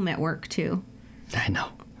problem at work, too. I know.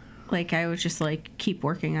 Like, I would just, like, keep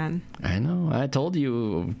working on. I know. I told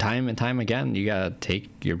you time and time again, you gotta take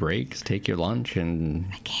your breaks, take your lunch, and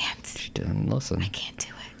I can't. she didn't listen. I can't do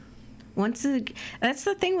it. That's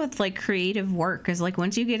the thing with, like, creative work, is, like,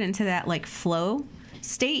 once you get into that, like, flow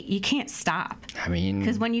state, you can't stop. I mean,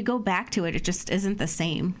 because when you go back to it, it just isn't the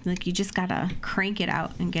same. Like, you just gotta crank it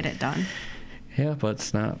out and get it done. yeah, but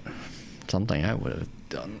it's not something I would have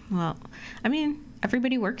done. Well, I mean,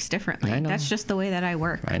 everybody works differently. I know. That's just the way that I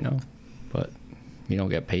work. I know, but you don't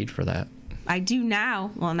get paid for that. I do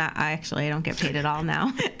now. Well, I don't get paid at all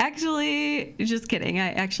now. Actually, just kidding.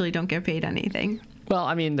 I actually don't get paid anything. Well,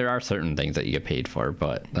 I mean, there are certain things that you get paid for,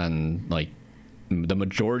 but then, like, the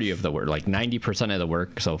majority of the work, like 90% of the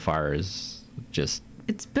work so far is just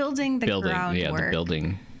It's building the groundwork. Yeah, the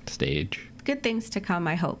building stage. Good things to come,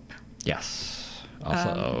 I hope. Yes.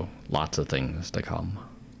 Also, lots of things to come.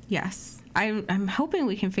 Yes. I'm hoping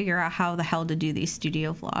we can figure out how the hell to do these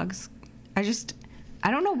studio vlogs. I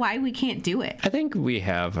don't know why we can't do it. I think we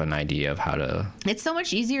have an idea of how to. It's so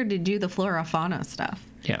much easier to do the flora fauna stuff.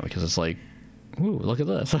 Yeah, because it's like, ooh, look at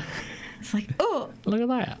this. It's like, oh, Look at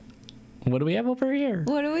that. What do we have over here?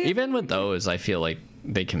 What do we Even have with those, I feel like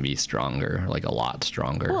they can be stronger, like a lot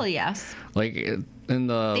stronger. well, yes. Like in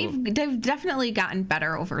the. They've definitely gotten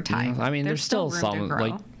better over time. I mean, there's still room to some, grow.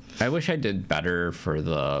 like, I wish I did better for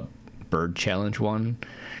the bird challenge one.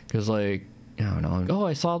 Because, like, I don't know, oh,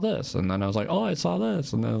 I saw this. And then I was like, oh, I saw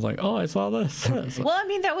this. And then I was like, oh, I saw this. Well, I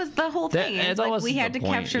mean, that was the whole thing. It's that like was we had the to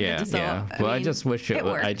point. capture the result. Yeah. Well, I mean, just wish I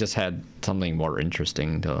worked. just had something more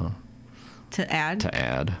interesting to add.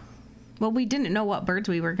 add. Well, we didn't know what birds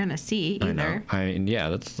we were going to see either. I mean, yeah,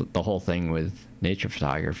 that's the whole thing with nature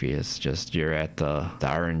photography is just you're at the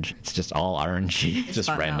orange. It's just all orangey. It's just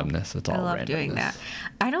fun, though. randomness. It's all I love randomness. doing that.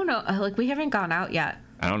 I don't know. Like, we haven't gone out yet.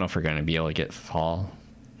 I don't know if we're going to be able to get fall.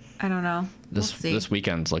 I don't know. We'll see. This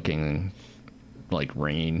weekend's looking like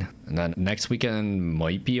rain. And then next weekend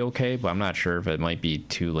might be okay, but I'm not sure if it might be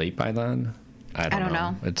too late by then. I don't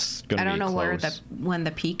know. It's going to be I don't know close. when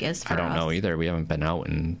the peak is for us. I don't know either. We haven't been out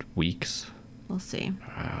in weeks. We'll see.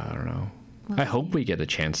 I don't know. I hope we get a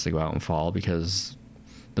chance to go out in fall because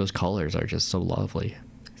those colors are just so lovely.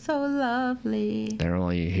 So lovely. They're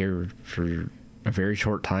only here for a very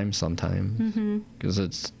short time sometimes because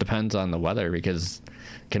it depends on the weather because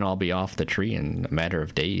it can all be off the tree in a matter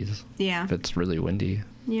of days Yeah. if it's really windy.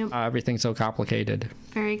 Yep. Everything's so complicated.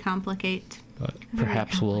 Very complicated. But Very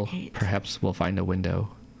perhaps we'll find a window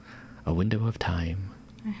of time.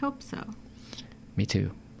 I hope so. Me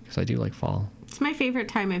too, because I do like fall. It's my favorite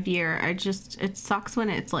time of year. It sucks when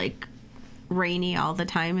it's like rainy all the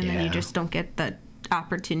time and then you Yeah. just don't get the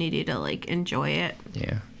opportunity to like enjoy it.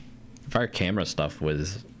 Yeah. If our camera stuff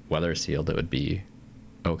was weather sealed, it would be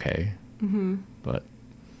okay. But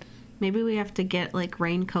Maybe we have to get like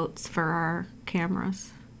raincoats for our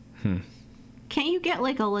cameras. Can't you get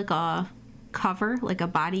like a cover, like a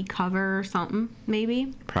body cover or something,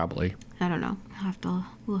 maybe. Probably. I don't know. I'll have to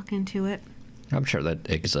look into it. I'm sure that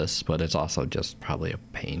exists, but it's also just probably a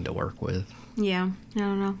pain to work with. Yeah, I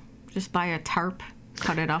don't know. Just buy a tarp,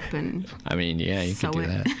 cut it up, and I mean, yeah, you could do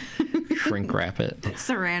that. Shrink wrap it.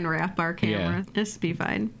 saran wrap our camera. Yeah. This be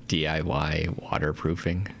fine. DIY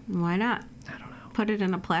waterproofing. Why not? I don't know. Put it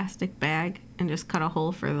in a plastic bag and just cut a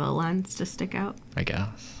hole for the lens to stick out. I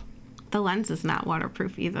guess. The lens is not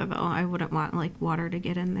waterproof either, though. I wouldn't want, like, water to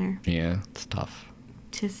get in there. Yeah, it's tough.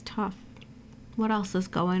 'Tis tough. What else is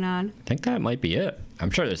going on? I think that might be it.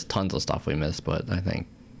 I'm sure there's tons of stuff we missed, but I think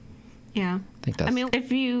Yeah. I mean,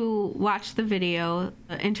 if you watch the video,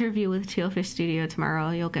 the interview with Tealfish Studio tomorrow,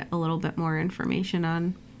 you'll get a little bit more information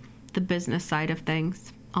on the business side of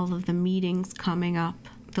things. All of the meetings coming up,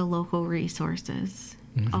 the local resources,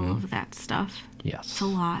 all of that stuff. Yes. It's a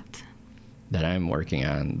lot. That I'm working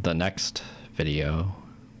on the next video,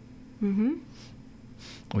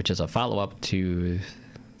 which is a follow-up to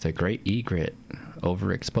the Great Egret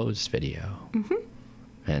Overexposed video.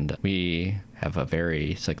 And we have a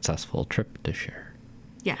very successful trip to share.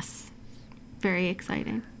 Yes. Very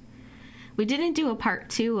exciting. We didn't do a part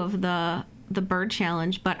 2 of the bird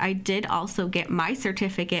challenge, but I did also get my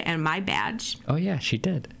certificate and my badge Oh, yeah, she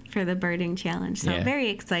did. for the birding challenge. So Yeah. very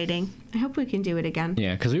exciting. I hope we can do it again.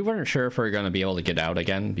 Yeah, because we weren't sure if we were going to be able to get out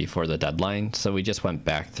again before the deadline. So we just went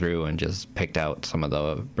back through and just picked out some of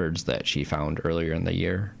the birds that she found earlier in the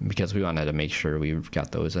year because we wanted to make sure we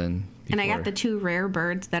got those in. And I got before- the 2 rare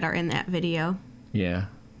birds that are in that video Yeah.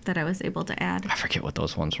 that I was able to add. I forget what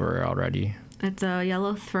those ones were already. It's a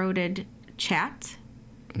yellow-throated chat,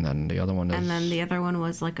 And then the other one is... and then the other one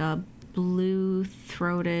was like a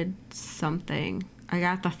blue-throated something. I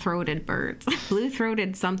got the throated birds.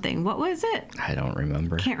 Blue-throated something. What was it? I don't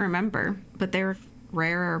remember. Can't remember, but they were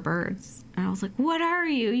rarer birds. And I was like, what are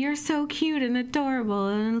you? You're so cute and adorable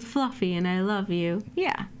and fluffy and I love you.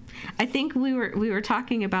 Yeah. I think we were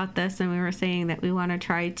talking about this and we were saying that we want to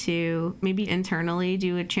try to maybe internally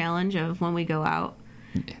do a challenge of when we go out,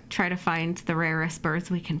 try to find the rarest birds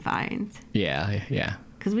we can find. Yeah, yeah.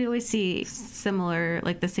 Because we always see similar,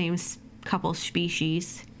 like the same couple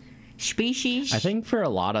species. I think for a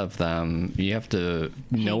lot of them, you have to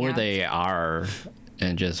know where out. they are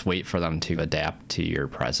and just wait for them to adapt to your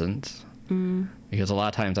presence. Because a lot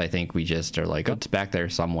of times I think we just are like, oh, it's back there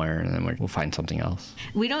somewhere, and then we'll find something else.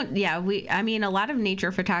 We don't, yeah, I mean, a lot of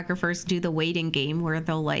nature photographers do the waiting game where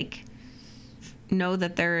they'll like know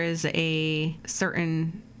that there is a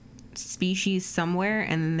certain species somewhere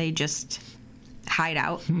and then they just hide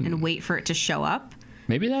out and wait for it to show up.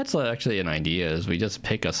 Maybe that's actually an idea, is we just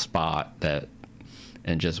pick a spot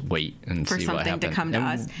and just wait and For see what something happens. to come to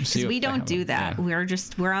And us. see Because if we that don't do happens. that.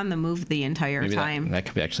 Yeah. We're on the move the entire Maybe time. that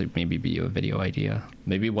could actually maybe be a video idea.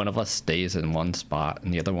 Maybe one of us stays in one spot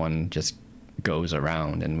and the other one just goes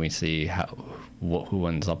around, and we see who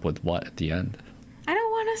ends up with what at the end. I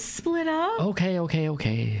don't want to split up. Okay.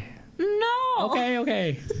 No.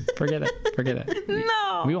 Okay. Forget it.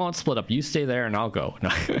 No. We won't split up. You stay there and I'll go. No.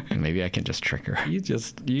 Maybe I can just trick her.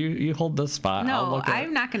 You hold this spot. I'll No, look at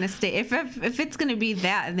I'm not going to stay. If it's going to be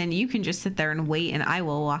that, then you can just sit there and wait and I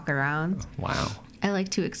will walk around. Wow. I like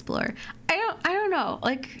to explore. I don't know.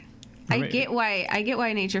 Like I Right. get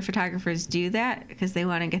why nature photographers do that because they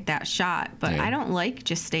want to get that shot, but Yeah. I don't like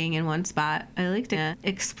just staying in one spot. I like to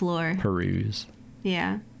explore. Peruse.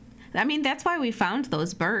 Yeah. I mean, that's why we found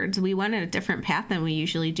those birds. We went in a different path than we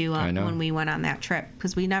usually do I know. when we went on that trip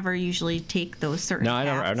because we never usually take those certain No,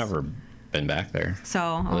 paths. I've never been back there. So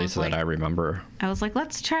At least that I remember. I was like,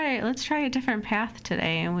 let's try a different path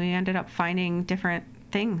today, and we ended up finding different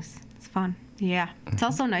things. It's fun. Yeah. It's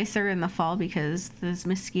also nicer in the fall because those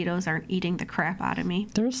mosquitoes aren't eating the crap out of me.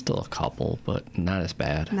 There's still a couple, but not as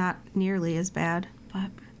bad. Not nearly as bad,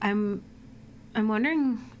 but I'm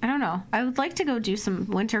wondering, I don't know. I would like to go do some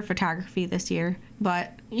winter photography this year,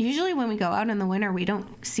 but usually when we go out in the winter, we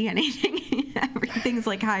don't see anything. Everything's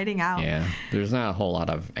like hiding out. Yeah, there's not a whole lot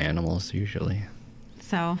of animals usually.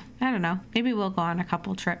 So, I don't know. Maybe we'll go on a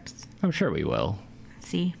couple trips. I'm sure we will.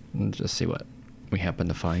 See. And just see what we happen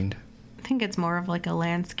to find. I think it's more of like a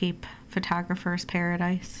landscape photographer's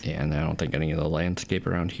paradise. Yeah, and I don't think any of the landscape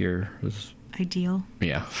around here is, Ideal.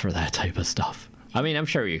 yeah, for that type of stuff. I mean, I'm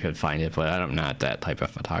sure you could find it, but I'm not that type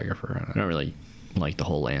of photographer. I don't really like the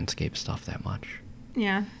whole landscape stuff that much.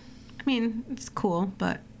 Yeah. I mean, it's cool,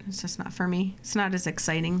 but it's just not for me. It's not as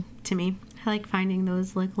exciting to me. I like finding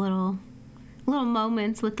those like little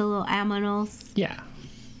moments with the little aminals. Yeah,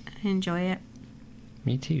 I enjoy it.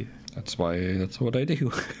 me too. That's what I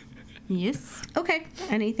do. Yes. Okay.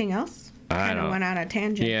 Anything else? I Kinda don't- went on a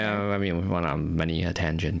tangent. Yeah, there. I mean, we went on many a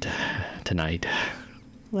tangent tonight.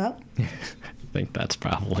 Well, I think that's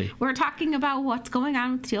probably. we're talking about what's going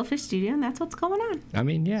on with Tealfish Studio, and that's what's going on. I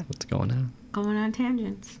mean, yeah, what's going on? Going on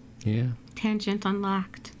tangents. Yeah. Tangent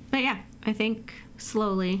unlocked. But yeah, I think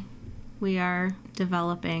slowly we are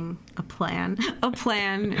developing a plan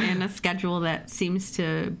and a schedule that seems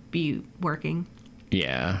to be working.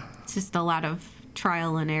 Yeah. It's just a lot of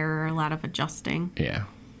trial and error, a lot of adjusting. Yeah.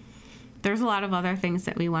 There's a lot of other things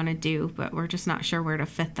that we want to do, but we're just not sure where to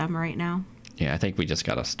fit them right now. Yeah, I think we just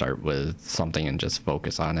got to start with something and just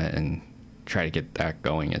focus on it and try to get that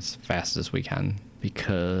going as fast as we can,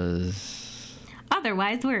 because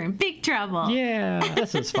Otherwise, we're in big trouble. yeah,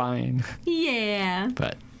 this is fine. Yeah.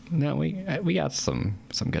 But no, we got some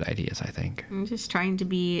good ideas, I think. I'm just trying to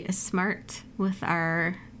be as smart with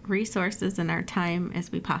our resources and our time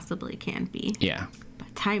as we possibly can be. Yeah.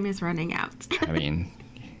 But time is running out. I mean,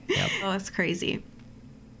 yep. Oh, it's crazy.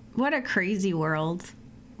 What a crazy world.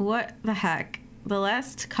 What the heck? The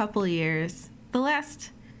last couple years, the last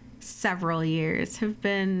several years have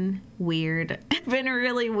been weird. been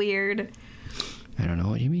really weird. I don't know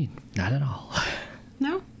what you mean. Not at all.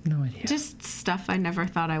 No? No idea. Just stuff I never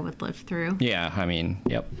thought I would live through. Yeah, I mean,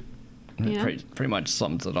 yep. Yeah. Pretty much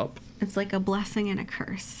sums it up. It's like a blessing and a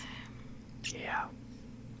curse. Yeah.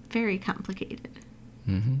 Very complicated.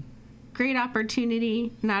 Mm-hmm. Great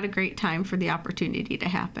opportunity, not a great time for the opportunity to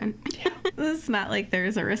happen. Yeah. It's not like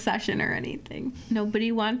there's a recession or anything.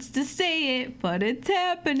 Nobody wants to say it, but it's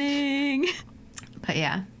happening. But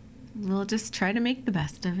yeah, we'll just try to make the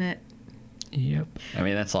best of it. Yep. I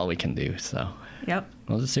mean, that's all we can do, so Yep.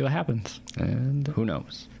 we'll just see what happens. And who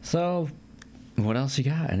knows? So, what else you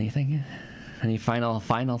got? Anything? Any final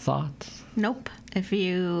thoughts? Nope. If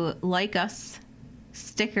you like us,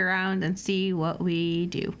 stick around and see what we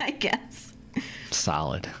do, I guess.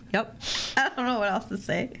 Solid. Yep. I don't know what else to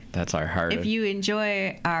say. That's our heart. If you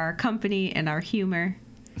enjoy our company and our humor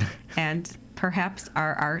and perhaps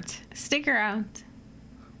our art, stick around.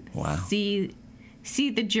 Wow. See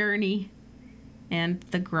the journey and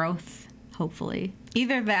the growth, hopefully.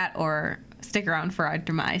 Either that or stick around for our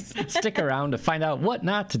demise. Stick around to find out what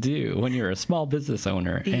not to do when you're a small business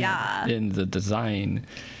owner and Yeah. in the design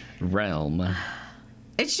realm.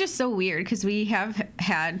 It's just so weird because we have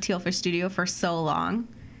had Tealfish Studio for so long,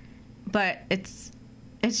 but it's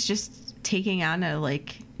just taking on a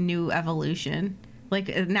like new evolution.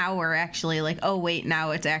 Like now we're actually like, oh wait,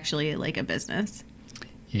 now it's actually like a business,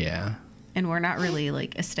 Yeah. and we're not really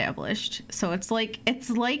like established. So it's like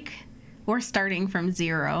we're starting from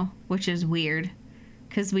zero, which is weird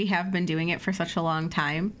because we have been doing it for such a long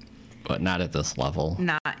time, But not at this level,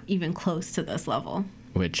 not even close to this level.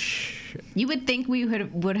 which, You would think we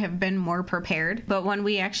would have been more prepared, but when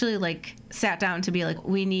we actually like sat down to be like,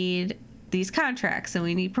 we need these contracts and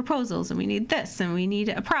we need proposals and we need this and we need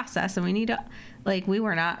a process and we need we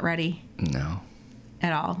were not ready no.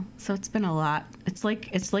 at all. So it's been a lot. It's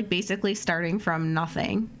like basically starting from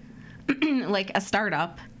nothing, like a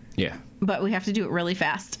startup, Yeah. but we have to do it really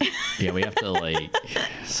fast. Yeah, we have to like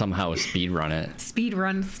somehow speed run it, Speed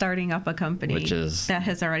run starting up a company that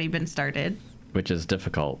has already been started. which is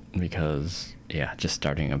difficult because, yeah, just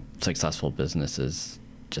starting a successful business is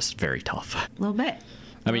just very tough. A little bit.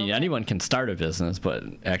 I mean, anyone can start a business, but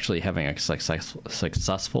actually having a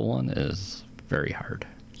successful one is very hard.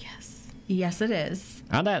 Yes, it is.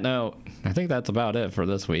 On that note, I think that's about it for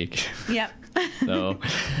this week. Yep. So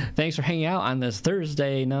thanks for hanging out on this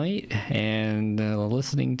Thursday night and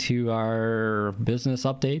listening to our business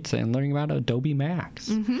updates and learning about Adobe Max.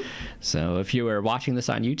 Mm-hmm. So if you are watching this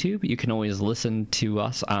on YouTube, you can always listen to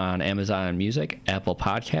us on Amazon Music, Apple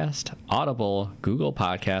Podcast, Audible, Google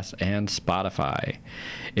Podcast, and Spotify.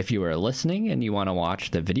 If you are listening and you want to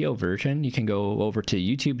watch the video version, you can go over to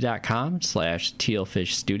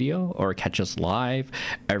youtube.com/Tealfish Studio or catch us live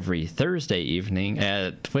every Thursday evening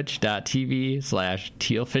at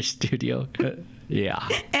twitch.tv/Tealfish Studio. Yeah.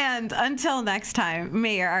 And until next time,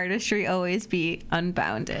 may your artistry always be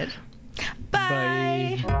unbounded.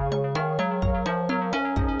 Bye. Bye.